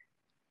t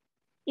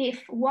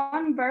if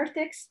one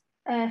vertex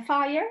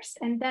fires,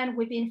 and then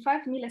within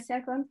 5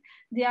 milliseconds,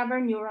 the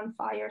other neuron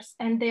fires,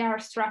 and they are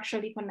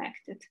structurally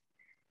connected.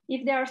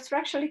 If they are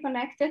structurally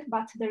connected,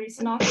 but there is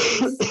not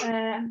this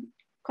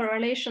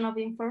correlation of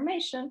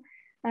information,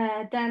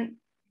 then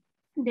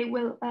we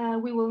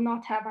will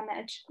not have an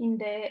edge in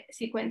the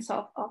sequence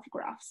of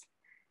graphs.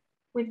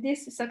 With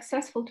these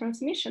successful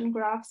transmission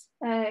graphs,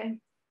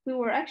 we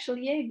were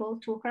actually able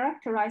to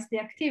characterize the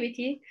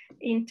activity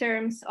in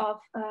terms of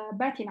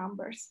Betty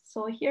numbers.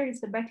 So here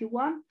is the Betty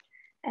 1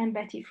 and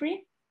Betty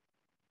 3.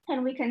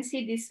 And we can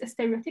see this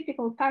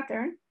stereotypical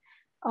pattern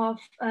of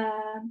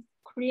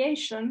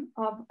creation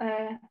of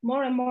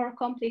more and more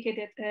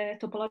complicated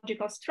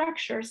topological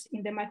structures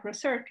in the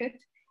microcircuit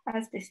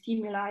as the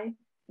stimuli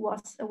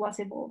was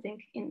evolving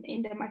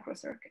in the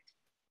microcircuit.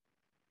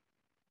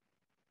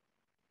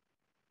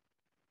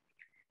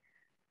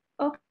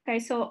 Okay,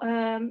 so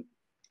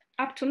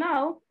up to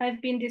now,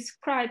 I've been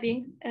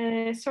describing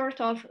a sort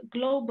of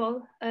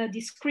global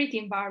discrete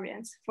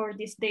invariants for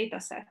these data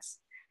sets,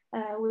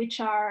 which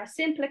are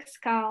simplex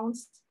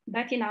counts,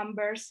 Betty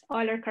numbers,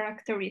 Euler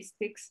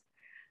characteristics.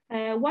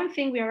 One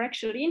thing we are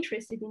actually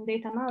interested in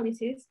data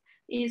analysis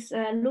is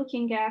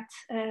looking at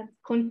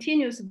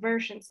continuous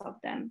versions of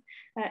them,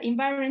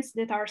 invariants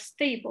that are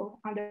stable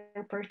under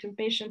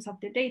perturbations of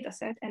the data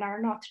set and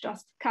are not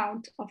just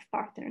count of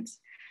patterns.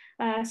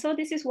 So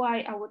this is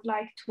why I would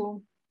like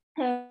to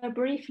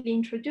briefly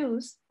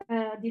introduce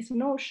this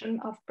notion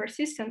of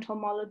persistent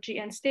homology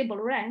and stable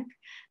rank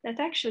that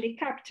actually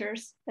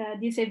captures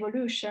this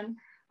evolution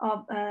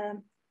of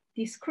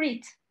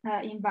discrete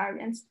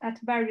invariants at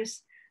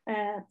various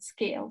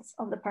scales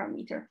of the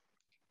parameter.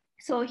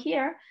 So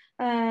here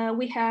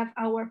we have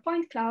our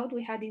point cloud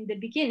we had in the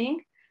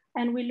beginning,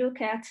 and we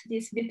look at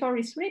these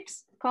Vittori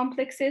strips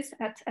complexes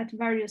at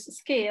various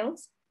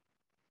scales.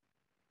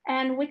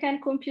 And we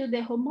can compute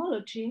the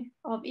homology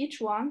of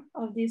each one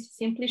of these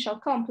simplicial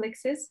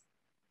complexes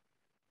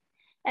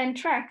and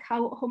track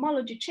how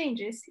homology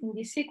changes in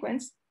this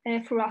sequence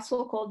through a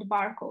so-called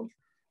barcode.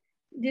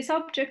 This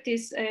object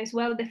is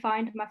well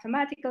defined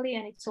mathematically,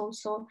 and it's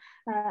also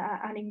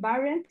an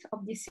invariant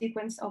of this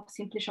sequence of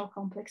simplicial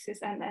complexes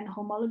and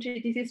homology.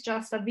 This is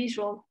just a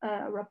visual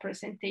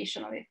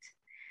representation of it.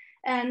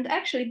 And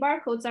actually,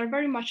 barcodes are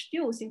very much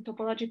used in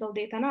topological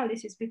data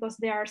analysis because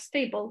they are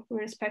stable with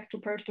respect to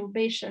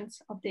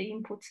perturbations of the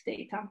input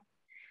data.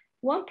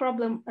 One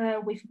problem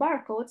with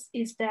barcodes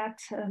is that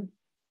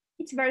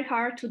it's very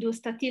hard to do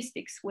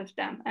statistics with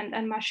them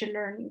and machine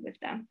learning with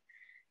them.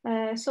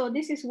 So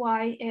this is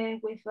why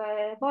with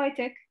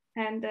Wojtek,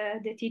 and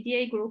the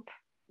TDA group,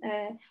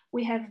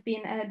 we have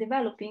been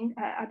developing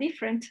a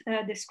different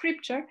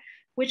descriptor,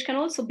 which can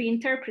also be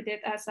interpreted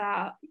as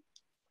a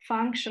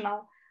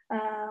functional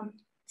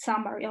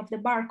summary of the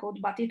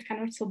barcode, but it can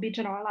also be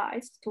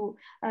generalized to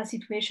a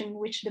situation in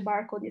which the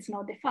barcode is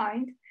not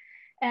defined.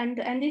 And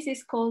this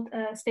is called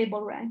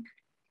stable rank.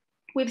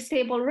 With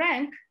stable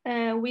rank,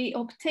 we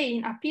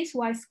obtain a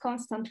piecewise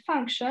constant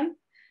function,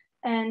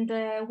 and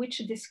which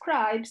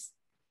describes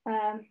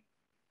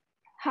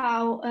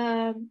how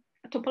a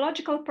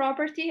topological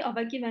property of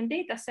a given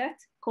data set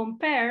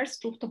compares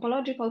to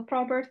topological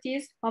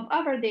properties of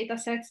other data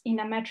sets in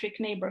a metric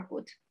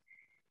neighborhood.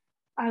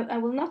 I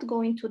will not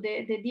go into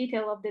the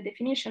detail of the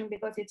definition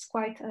because it's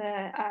quite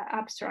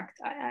abstract.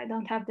 I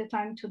don't have the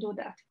time to do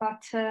that.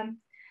 But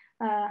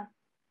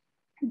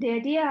the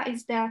idea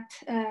is that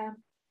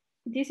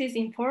this is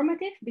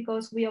informative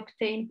because we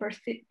obtain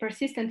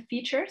persistent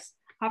features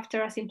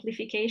after a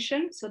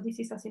simplification. So this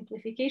is a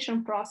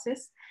simplification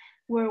process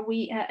where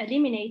we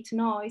eliminate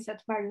noise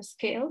at various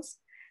scales.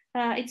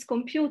 It's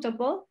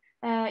computable.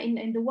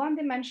 In the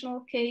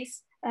one-dimensional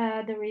case,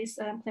 there is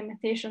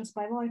implementations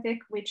by Wojtek,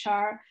 which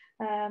are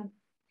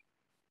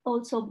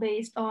also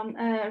based on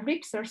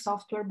Ripster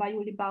software by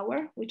Uli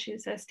Bauer, which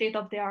is a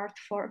state-of-the-art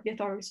for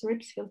Vietoris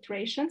Rips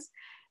filtrations.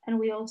 And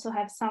we also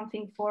have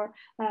something for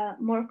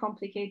more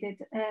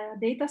complicated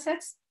data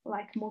sets,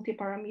 like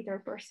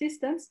multi-parameter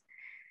persistence.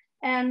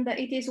 And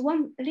it is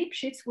one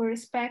Lipschitz with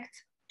respect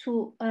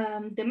to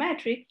the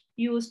metric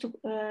used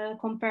to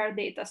compare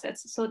data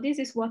sets. So this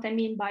is what I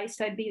mean by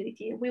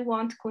stability. We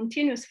want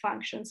continuous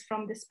functions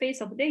from the space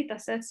of data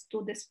sets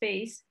to the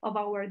space of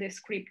our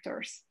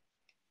descriptors.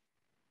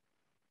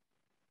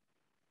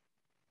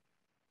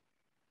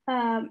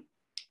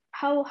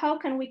 How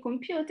can we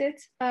compute it?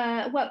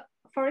 Well,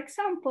 for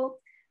example,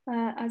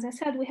 as I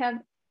said, we have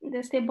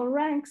the stable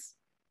ranks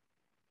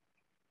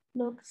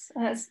looks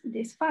as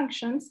these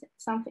functions.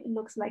 Something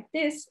looks like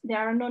this. They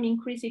are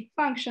non-increasing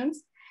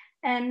functions.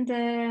 And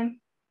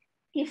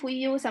if we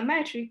use a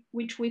metric,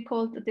 which we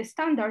call the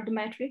standard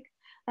metric,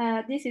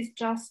 this is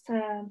just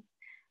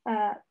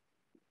at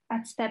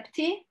step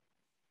t,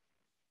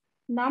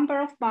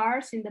 number of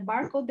bars in the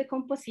barcode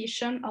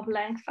decomposition of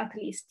length at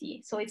least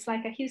t. So it's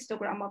like a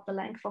histogram of the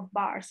length of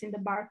bars in the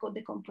barcode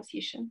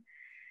decomposition.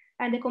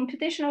 And the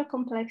computational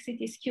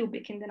complexity is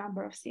cubic in the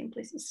number of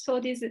simplices.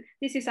 So this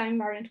is an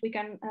invariant we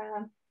can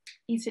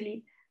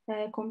easily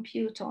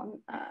compute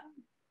on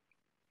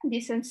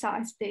decent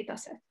sized data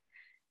set.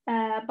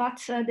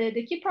 But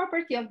the key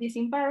property of this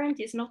invariant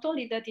is not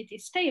only that it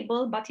is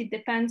stable, but it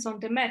depends on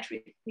the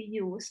metric we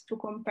use to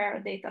compare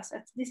data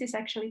sets. This is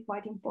actually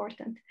quite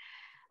important.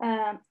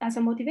 As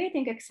a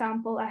motivating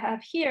example, I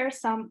have here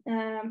some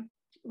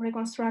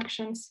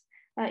reconstructions,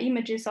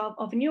 images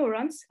of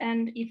neurons.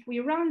 And if we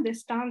run the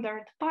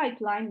standard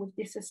pipeline with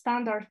this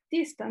standard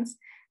distance,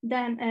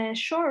 then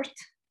short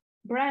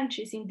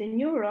branches in the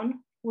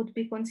neuron would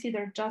be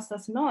considered just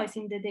as noise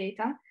in the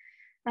data.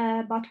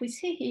 But we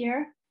see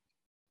here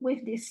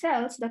with these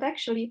cells that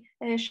actually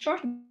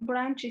short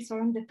branches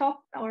on the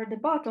top or the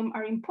bottom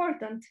are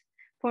important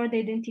for the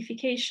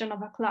identification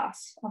of a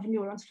class of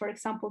neurons, for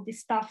example, the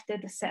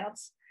tufted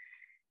cells.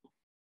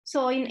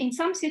 So in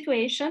some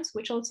situations,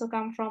 which also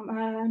come from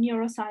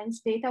neuroscience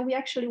data, we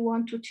actually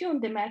want to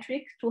tune the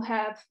metric to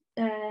have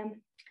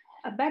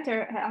a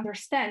better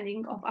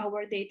understanding of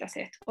our data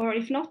set, or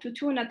if not to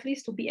tune, at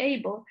least to be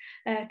able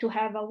to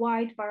have a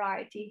wide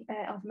variety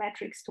of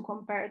metrics to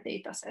compare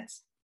data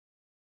sets.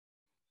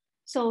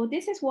 So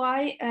this is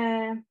why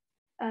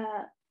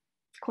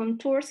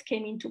contours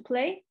came into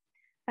play.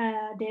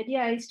 The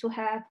idea is to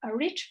have a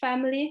rich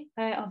family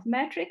of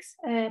metrics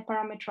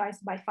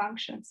parameterized by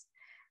functions.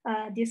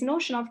 This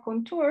notion of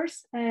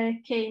contours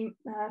came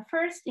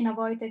first in an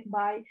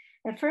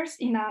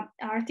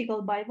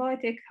article by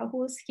Wojtek,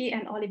 Hahulski,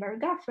 and Oliver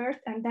Gaffert,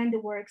 and then they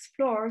were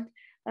explored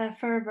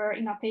further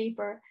in a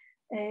paper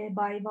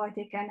by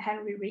Wojtek and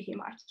Henry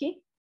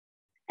Rihimäki.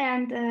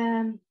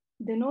 And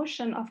the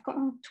notion of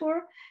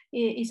contour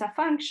is a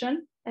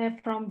function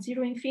from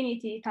 0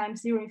 infinity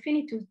times 0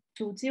 infinity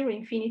to 0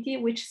 infinity,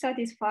 which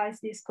satisfies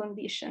these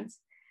conditions.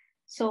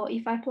 So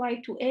if I apply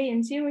to a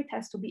and 0, it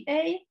has to be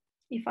a.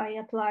 If I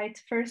apply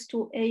it first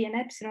to a and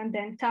epsilon,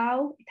 then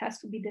tau, it has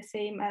to be the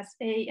same as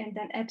a and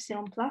then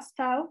epsilon plus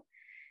tau.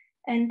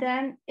 And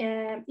then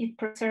it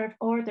preserves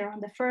order on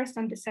the first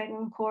and the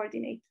second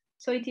coordinate.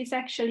 So it is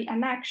actually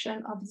an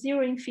action of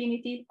 0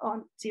 infinity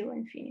on 0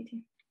 infinity.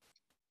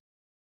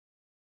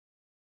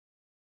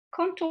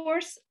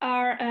 Contours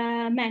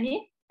are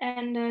many,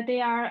 and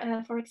they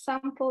are, for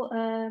example,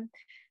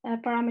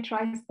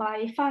 parameterized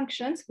by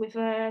functions with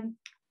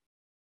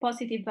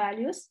positive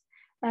values.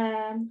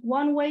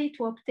 One way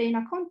to obtain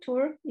a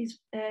contour is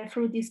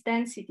through these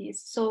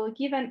densities. So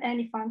given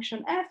any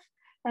function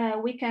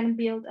f, we can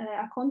build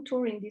a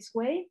contour in this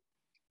way.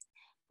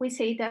 We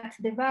say that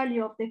the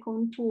value of the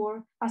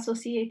contour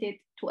associated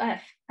to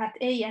f at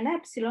a and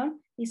epsilon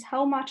is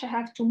how much I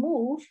have to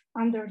move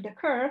under the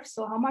curve,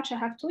 so how much I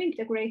have to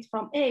integrate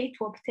from a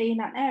to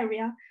obtain an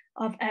area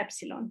of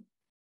epsilon.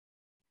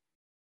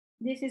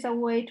 this is a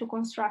way to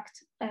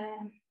construct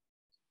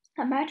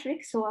a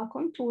matrix, so a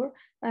contour,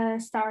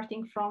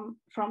 starting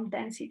from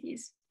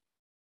densities.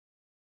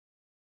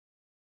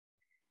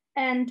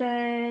 And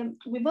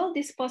with all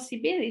these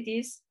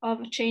possibilities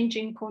of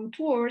changing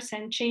contours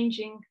and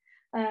changing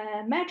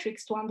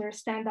metrics to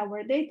understand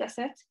our data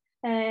set,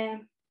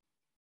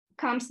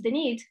 comes the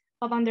need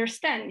of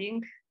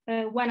understanding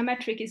when a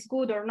metric is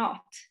good or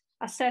not,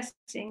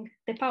 assessing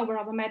the power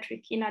of a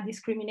metric in a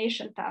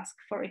discrimination task,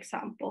 for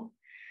example.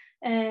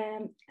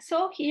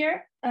 So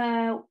here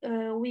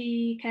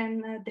we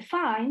can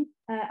define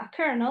a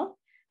kernel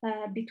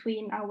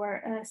between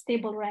our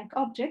stable rank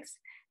objects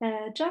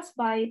just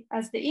by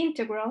as the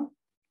integral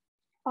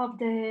of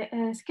the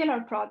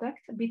scalar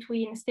product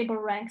between stable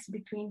ranks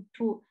between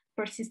two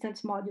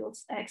persistence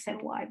modules x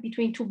and y,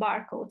 between two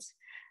barcodes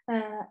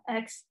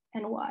x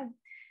and y.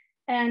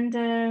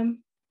 And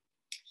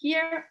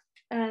here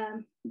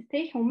the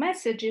take-home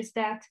message is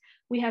that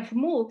we have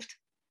moved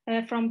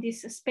from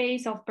this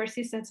space of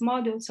persistence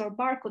modules or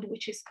barcode,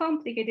 which is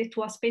complicated,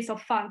 to a space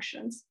of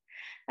functions,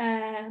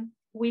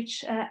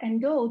 which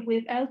endowed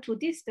with L2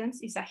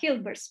 distance is a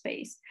Hilbert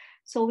space.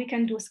 So we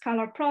can do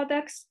scalar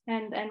products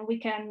and we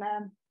can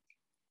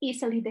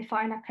easily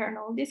define a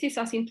kernel. This is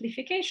a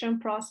simplification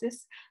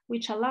process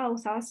which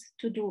allows us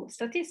to do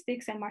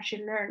statistics and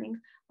machine learning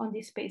on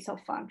this space of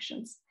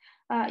functions.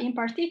 In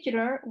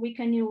particular, we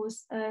can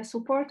use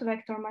support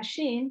vector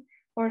machine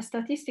or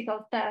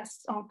statistical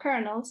tests on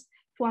kernels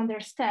to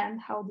understand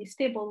how the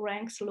stable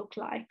ranks look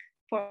like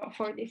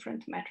for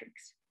different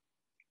metrics.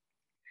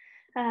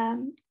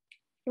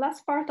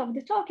 Last part of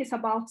the talk is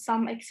about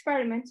some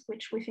experiments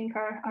which we think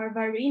are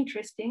very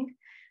interesting.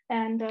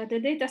 And the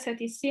data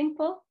set is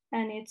simple,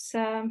 and it's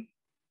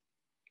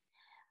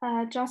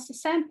just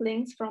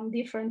samplings from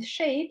different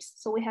shapes.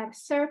 So we have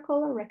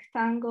circle,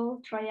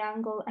 rectangle,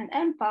 triangle, and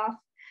M-path.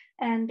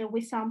 And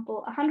we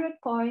sample 100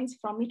 points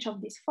from each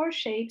of these 4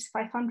 shapes,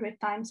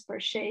 500 times per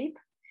shape,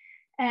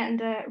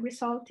 and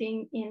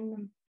resulting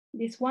in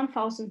these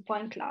 1,000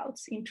 point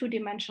clouds in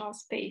 2-dimensional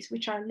space,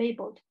 which are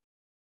labeled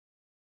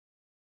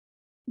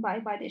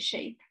by the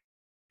shape.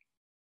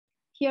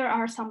 Here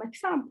are some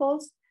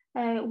examples.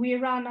 We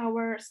run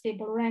our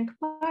stable rank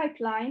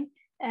pipeline,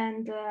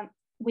 and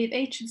with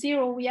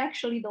H0, we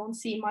actually don't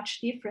see much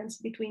difference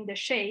between the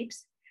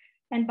shapes.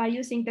 And by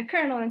using the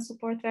kernel and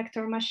support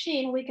vector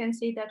machine, we can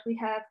see that we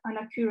have an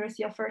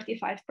accuracy of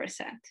 35%.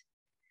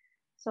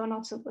 So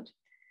not so good.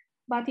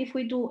 But if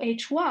we do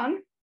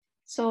H1,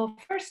 so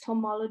first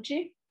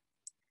homology,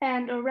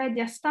 and already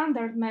a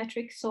standard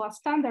metric, so a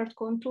standard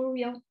contour,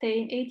 we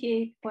obtain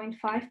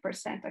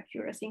 88.5%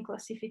 accuracy in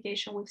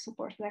classification with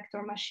support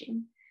vector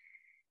machine.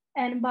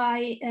 And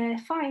by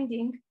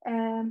finding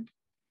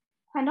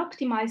an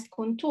optimized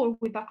contour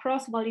with a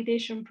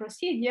cross-validation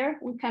procedure,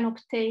 we can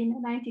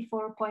obtain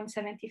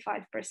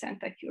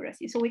 94.75%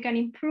 accuracy. So we can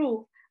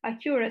improve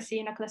accuracy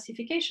in a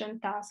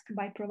classification task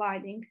by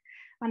providing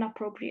an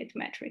appropriate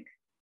metric.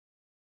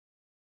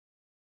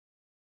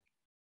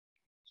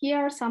 Here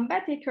are some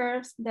Bethe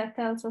curves that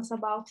tells us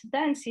about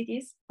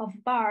densities of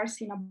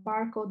bars in a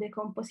barcode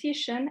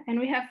decomposition, and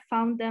we have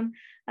found them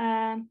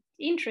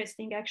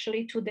interesting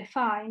actually to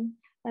define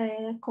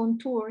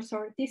contours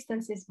or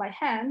distances by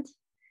hand.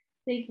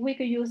 We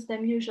could use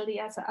them usually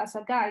as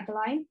a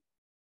guideline.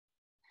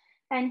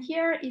 And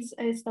here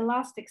is the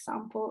last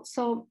example.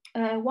 So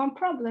one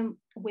problem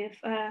with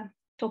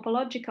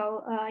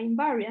topological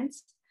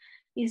invariants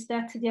is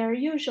that they are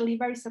usually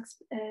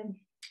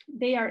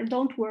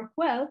don't work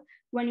well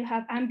when you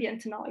have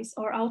ambient noise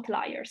or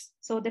outliers.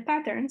 So the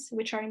patterns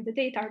which are in the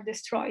data are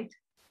destroyed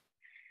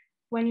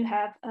when you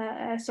have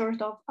a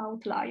sort of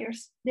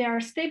outliers. They are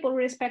stable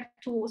with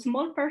respect to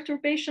small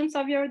perturbations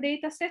of your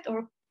data set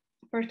or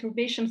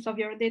perturbations of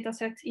your data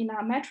set in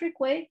a metric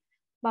way,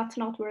 but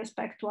not with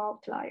respect to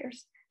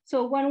outliers.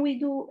 So when we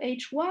do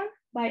H1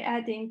 by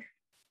adding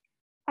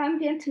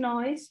ambient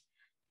noise,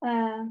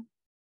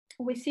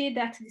 we see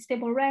that the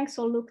stable ranks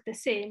all look the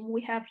same.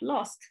 We have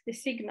lost the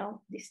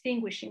signal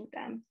distinguishing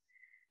them.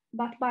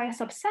 But by a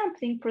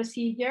subsampling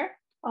procedure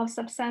of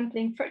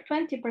subsampling for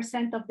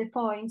 20% of the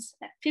points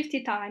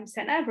 50 times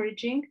and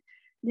averaging,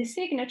 the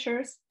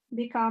signatures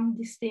become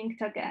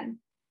distinct again.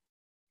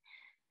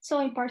 So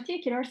in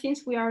particular,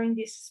 since we are in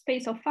this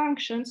space of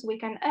functions, we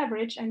can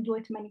average and do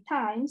it many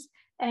times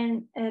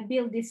and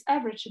build these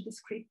average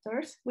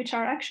descriptors, which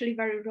are actually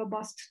very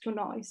robust to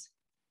noise.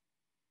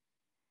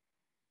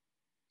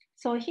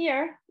 So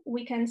here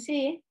we can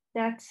see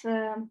that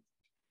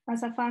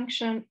as a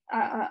function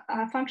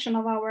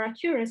of our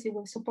accuracy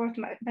with support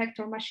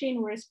vector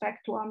machine with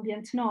respect to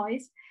ambient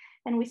noise.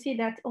 And we see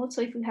that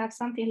also if we have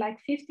something like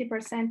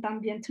 50%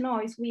 ambient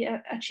noise, we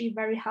achieve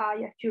very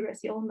high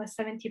accuracy, almost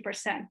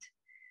 70%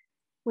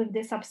 with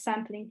the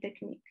subsampling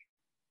technique.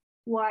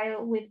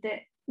 While with the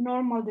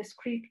normal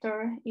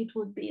descriptor, it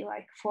would be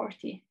like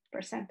 40%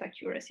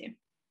 accuracy.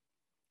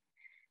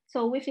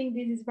 So we think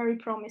this is very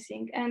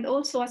promising. And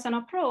also as an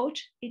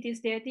approach, it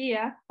is the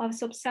idea of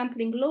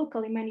subsampling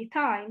locally many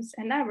times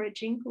and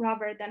averaging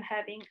rather than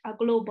having a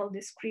global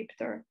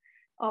descriptor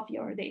of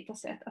your data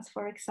set, as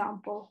for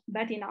example,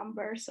 Betty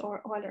numbers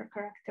or Euler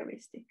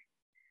characteristic.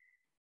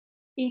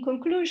 In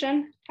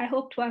conclusion, I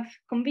hope to have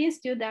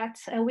convinced you that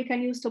we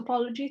can use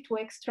topology to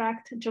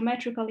extract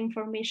geometrical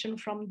information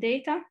from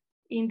data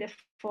in the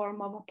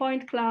form of a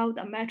point cloud,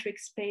 a metric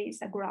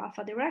space, a graph,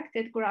 a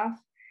directed graph,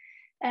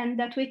 and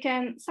that we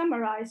can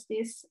summarize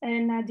this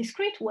in a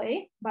discrete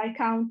way by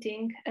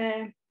counting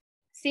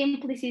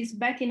simplices,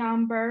 Betty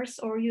numbers,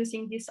 or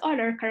using this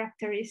Euler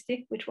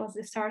characteristic, which was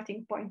the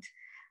starting point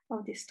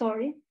of this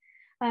story.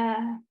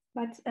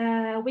 But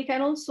we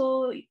can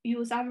also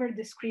use other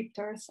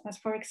descriptors, as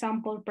for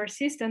example,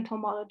 persistent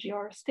homology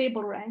or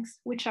stable ranks,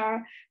 which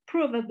are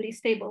provably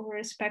stable with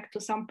respect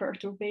to some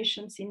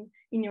perturbations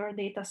in your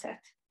data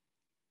set.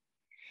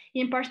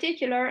 In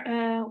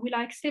particular, we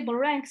like stable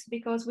ranks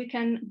because we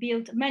can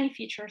build many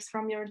features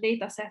from your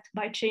data set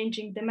by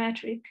changing the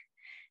metric.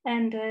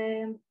 And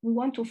we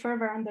want to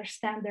further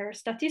understand their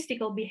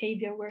statistical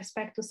behavior with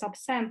respect to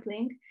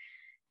subsampling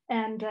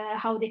and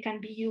how they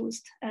can be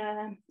used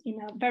in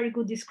a very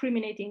good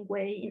discriminating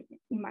way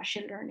in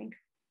machine learning.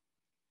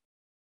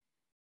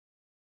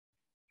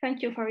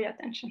 Thank you for your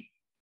attention.